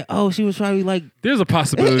 Like, oh, she was probably like. There's a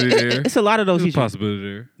possibility there. It's a lot of those. There's a possibility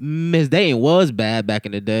there. Miss Dayton was bad back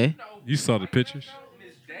in the day. You saw the pictures?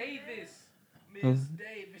 Miss Davis. Miss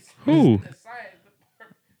Davis. Who? The science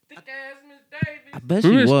department. Thick ass Miss Davis. I bet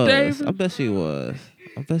Who she is was. Davis? I bet she was.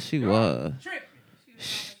 I bet she was. Tripping.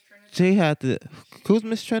 She had to. Who's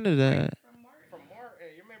Miss Trinidad? From Martin.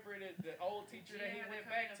 You remember the old teacher that he went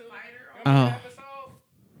back to? Oh.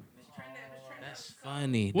 That's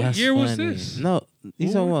funny. What That's year was funny. this? No,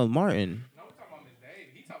 he's talking about Martin. No, I'm talking about Miss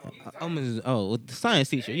Davis. He talking about Oh, the science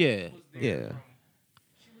teacher. Yeah, yeah.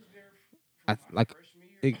 I like.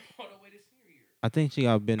 It, all the way to senior year. I think she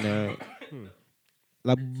got been there.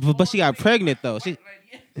 Like, but she got pregnant though. She Like,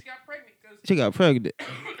 yeah, she got pregnant because she got pregnant.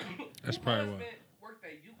 That's probably why. worked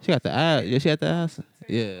at Euclid. She got the ass. Yeah, she had the ass.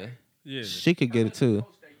 Yeah, Yeah. she could get it too.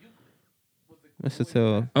 Mr.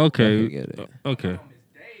 Till. Okay. Get it. Okay.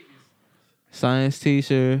 Science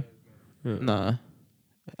teacher. Nah,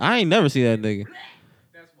 I ain't never see that nigga.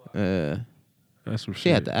 That's some She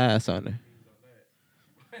shit. had the ass on her.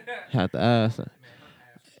 Had the ass on.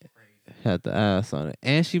 Had the ass on it,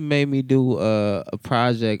 and she made me do a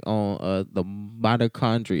project on the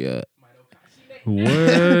mitochondria.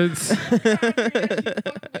 What?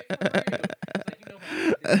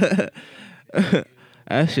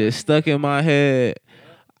 That shit stuck in my head.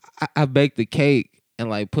 I baked the cake and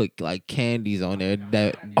like put like candies on there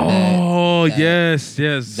Oh, yes.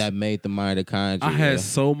 that made the mitochondria. I had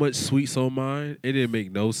so much sweets on mine. It didn't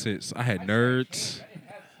make no sense. I had nerds.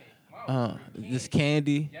 This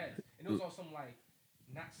candy. Yes. And it was on some like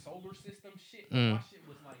not solar system shit. But my shit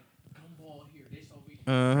was like gumball here, this over here,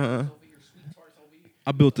 this over here, sweet tarts over here.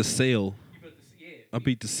 I built a cell. You built the I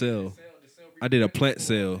beat the cell. the cell I did a plant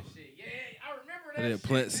cell. shit. Yeah, I remember I that. did a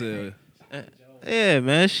plant cell. Yeah,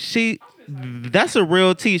 man. That's a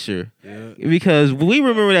real teacher. Yeah. Because we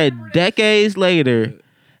remember that decades later,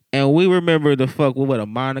 and we remember the fuck what a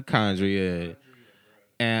mitochondria is.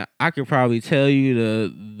 And I could probably tell you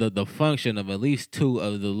the function of at least two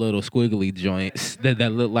of the little squiggly joints that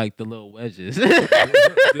look like the little wedges. He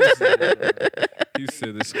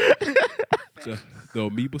said this. The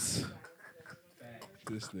amoebas.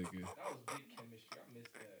 This nigga.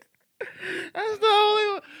 That's the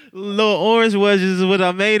only one. Little orange wedges is what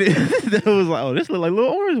I made it. That was like, oh, this look like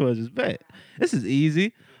little orange wedges. Bet. This is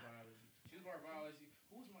easy. She was more biology.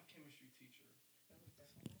 Who was my chemistry teacher?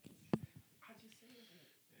 I just said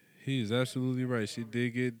that. He is absolutely right. She did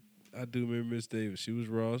get I do remember Miss Davis. She was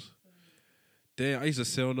Ross. Damn, I used to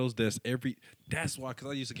sit on those desks That's why, because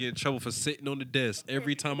I used to get in trouble for sitting on the desk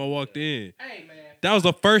every time I walked in. Hey, man. That was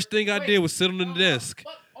the first thing I did was sit on the desk.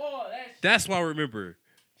 Fuck all that shit. That's why I remember.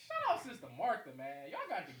 Shout out Sister Martha, man. Y'all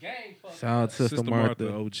got the game fucked Shout out up. Sister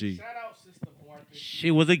Martha. OG. Shout out Sister Martha.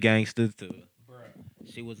 She was a gangster too.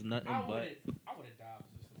 Bruh. She was nothing I but. would have died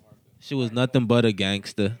for Sister Martha. She was nothing but a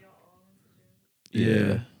gangster.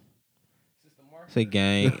 Yeah. Sister Martha. It's a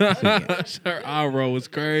gang. It's a gang. Her eye roll was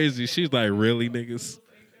crazy. She's like, really, niggas?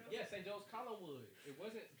 Yeah, St. Joe's Collinwood. It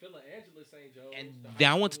wasn't Villa Angela St. Joe's. And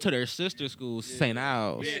I went to their sister school, St.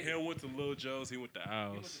 Al's. Me and him went to Lil Joe's. He went to He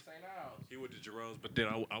went to Owls. St. Al's. He went to Jerome's, but then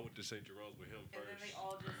I went to St. Jerome's with him And then first. they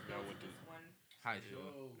all just go I to went to- this one. High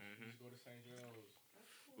Joe's. Just go to St.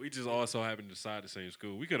 Joe's. We just also happened to decide the same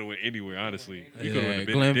school. We could have went anywhere, honestly. We Yeah, could have went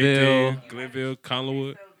to Glenville. Benedictine, Glenville,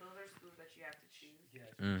 Collinwood. So those are schools that you have to choose.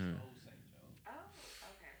 Mhm. Oh,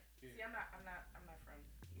 okay. See, I'm not from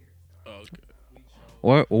here. So.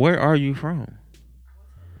 Oh, okay. Where are you from?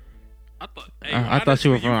 I thought, I thought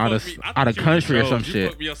you were from out of country or some you shit.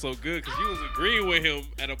 fucked me up so good because you was agreeing with him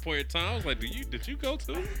at a point in time. I was like, did you go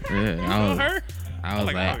too? Yeah, You know her? I was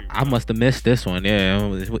like, oh, I must have missed this one. Yeah,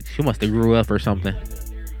 she must have grew up or something.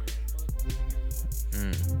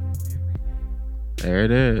 There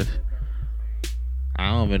it is.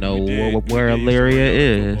 I don't even know where Illyria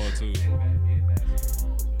is.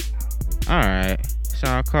 All right,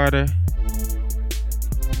 Sean Carter,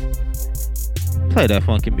 play that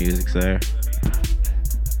funky music, sir.